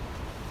like that,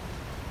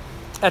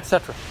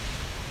 etc.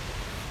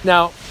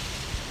 Now,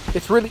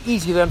 it's really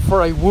easy then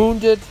for a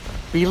wounded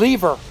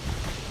believer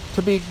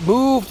to be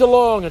moved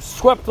along and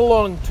swept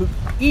along, to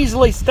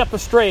easily step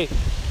astray,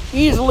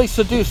 easily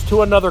seduced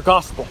to another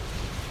gospel.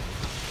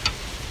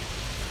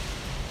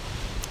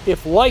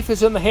 If life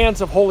is in the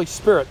hands of Holy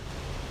Spirit,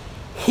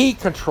 He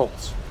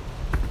controls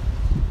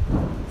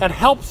and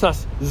helps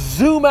us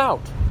zoom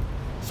out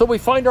so we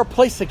find our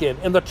place again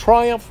in the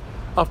triumph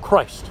of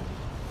Christ.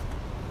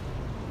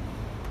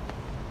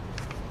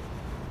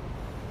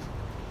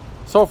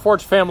 So,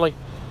 Forge family,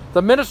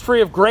 the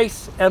ministry of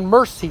grace and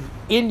mercy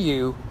in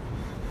you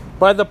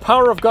by the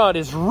power of God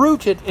is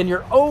rooted in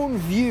your own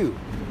view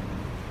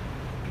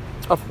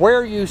of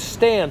where you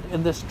stand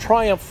in this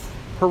triumph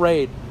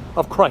parade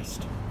of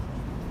Christ.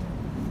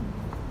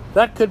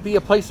 That could be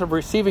a place of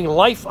receiving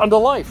life unto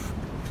life,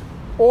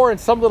 or in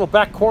some little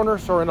back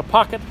corners, or in a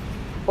pocket,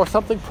 or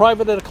something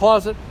private in a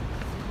closet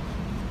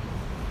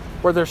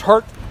where there's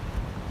hurt,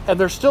 and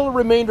there's still a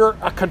remainder,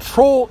 a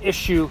control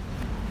issue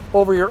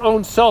over your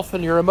own self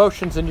and your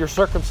emotions and your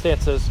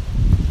circumstances.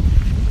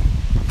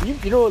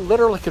 You know,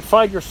 literally could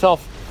find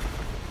yourself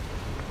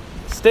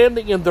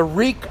standing in the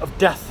reek of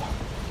death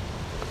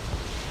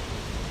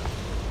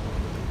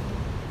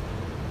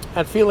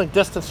and feeling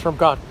distance from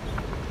God.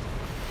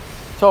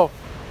 So,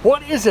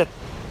 what is it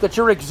that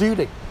you're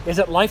exuding? Is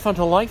it life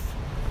unto life?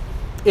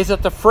 Is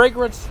it the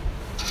fragrance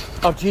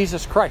of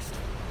Jesus Christ?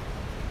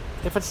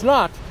 If it's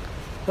not,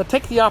 then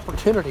take the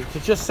opportunity to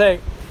just say,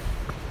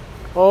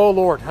 oh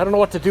Lord, I don't know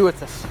what to do with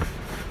this.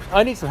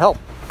 I need some help.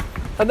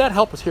 And that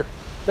help is here.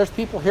 There's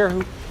people here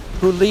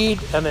who lead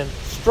and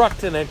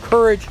instruct and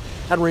encourage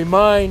and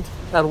remind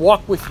and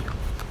walk with you.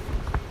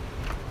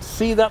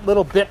 See that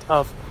little bit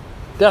of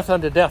death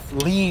unto death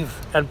leave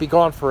and be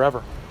gone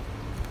forever.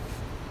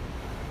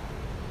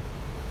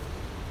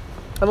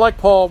 And like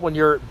Paul, when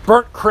you're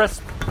burnt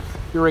crisp,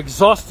 you're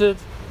exhausted,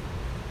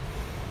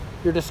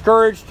 you're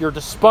discouraged, you're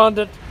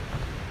despondent,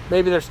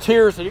 maybe there's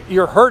tears,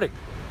 you're hurting.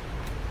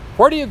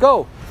 Where do you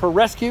go for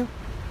rescue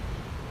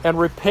and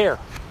repair?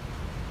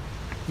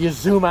 You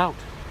zoom out.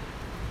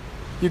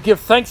 You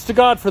give thanks to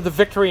God for the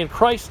victory in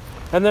Christ,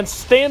 and then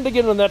stand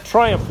again in that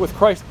triumph with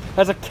Christ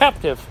as a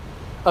captive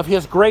of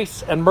His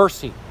grace and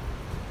mercy,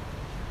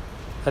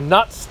 and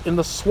not in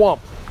the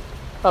swamp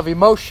of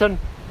emotion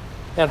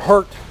and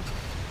hurt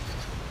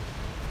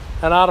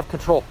and out of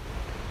control.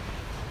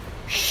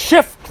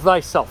 Shift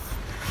thyself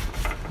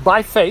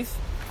by faith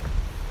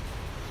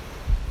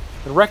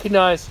and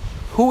recognize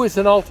who is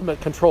in ultimate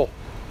control.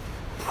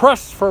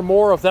 Press for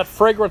more of that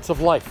fragrance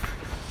of life.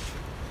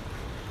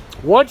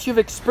 Once you've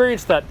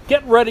experienced that,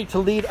 get ready to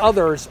lead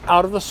others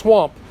out of the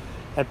swamp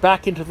and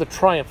back into the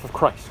triumph of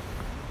Christ.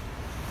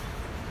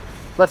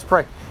 Let's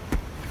pray.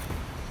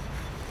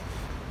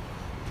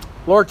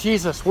 Lord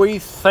Jesus, we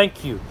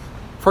thank you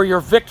for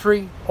your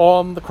victory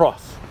on the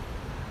cross.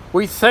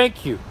 We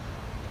thank you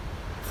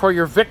for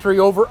your victory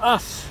over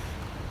us.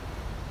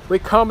 We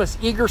come as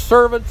eager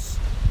servants,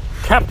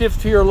 captive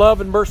to your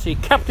love and mercy,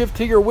 captive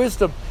to your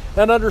wisdom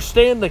and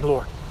understanding,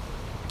 Lord.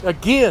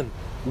 Again,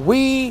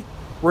 we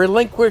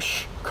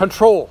relinquish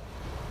control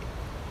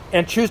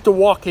and choose to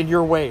walk in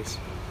your ways.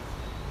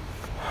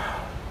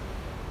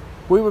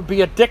 We would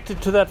be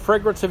addicted to that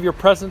fragrance of your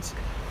presence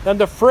and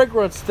the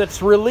fragrance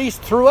that's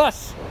released through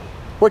us,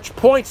 which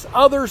points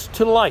others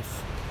to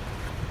life,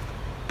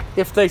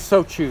 if they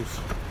so choose.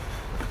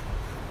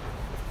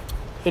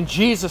 In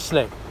Jesus'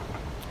 name,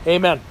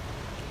 amen.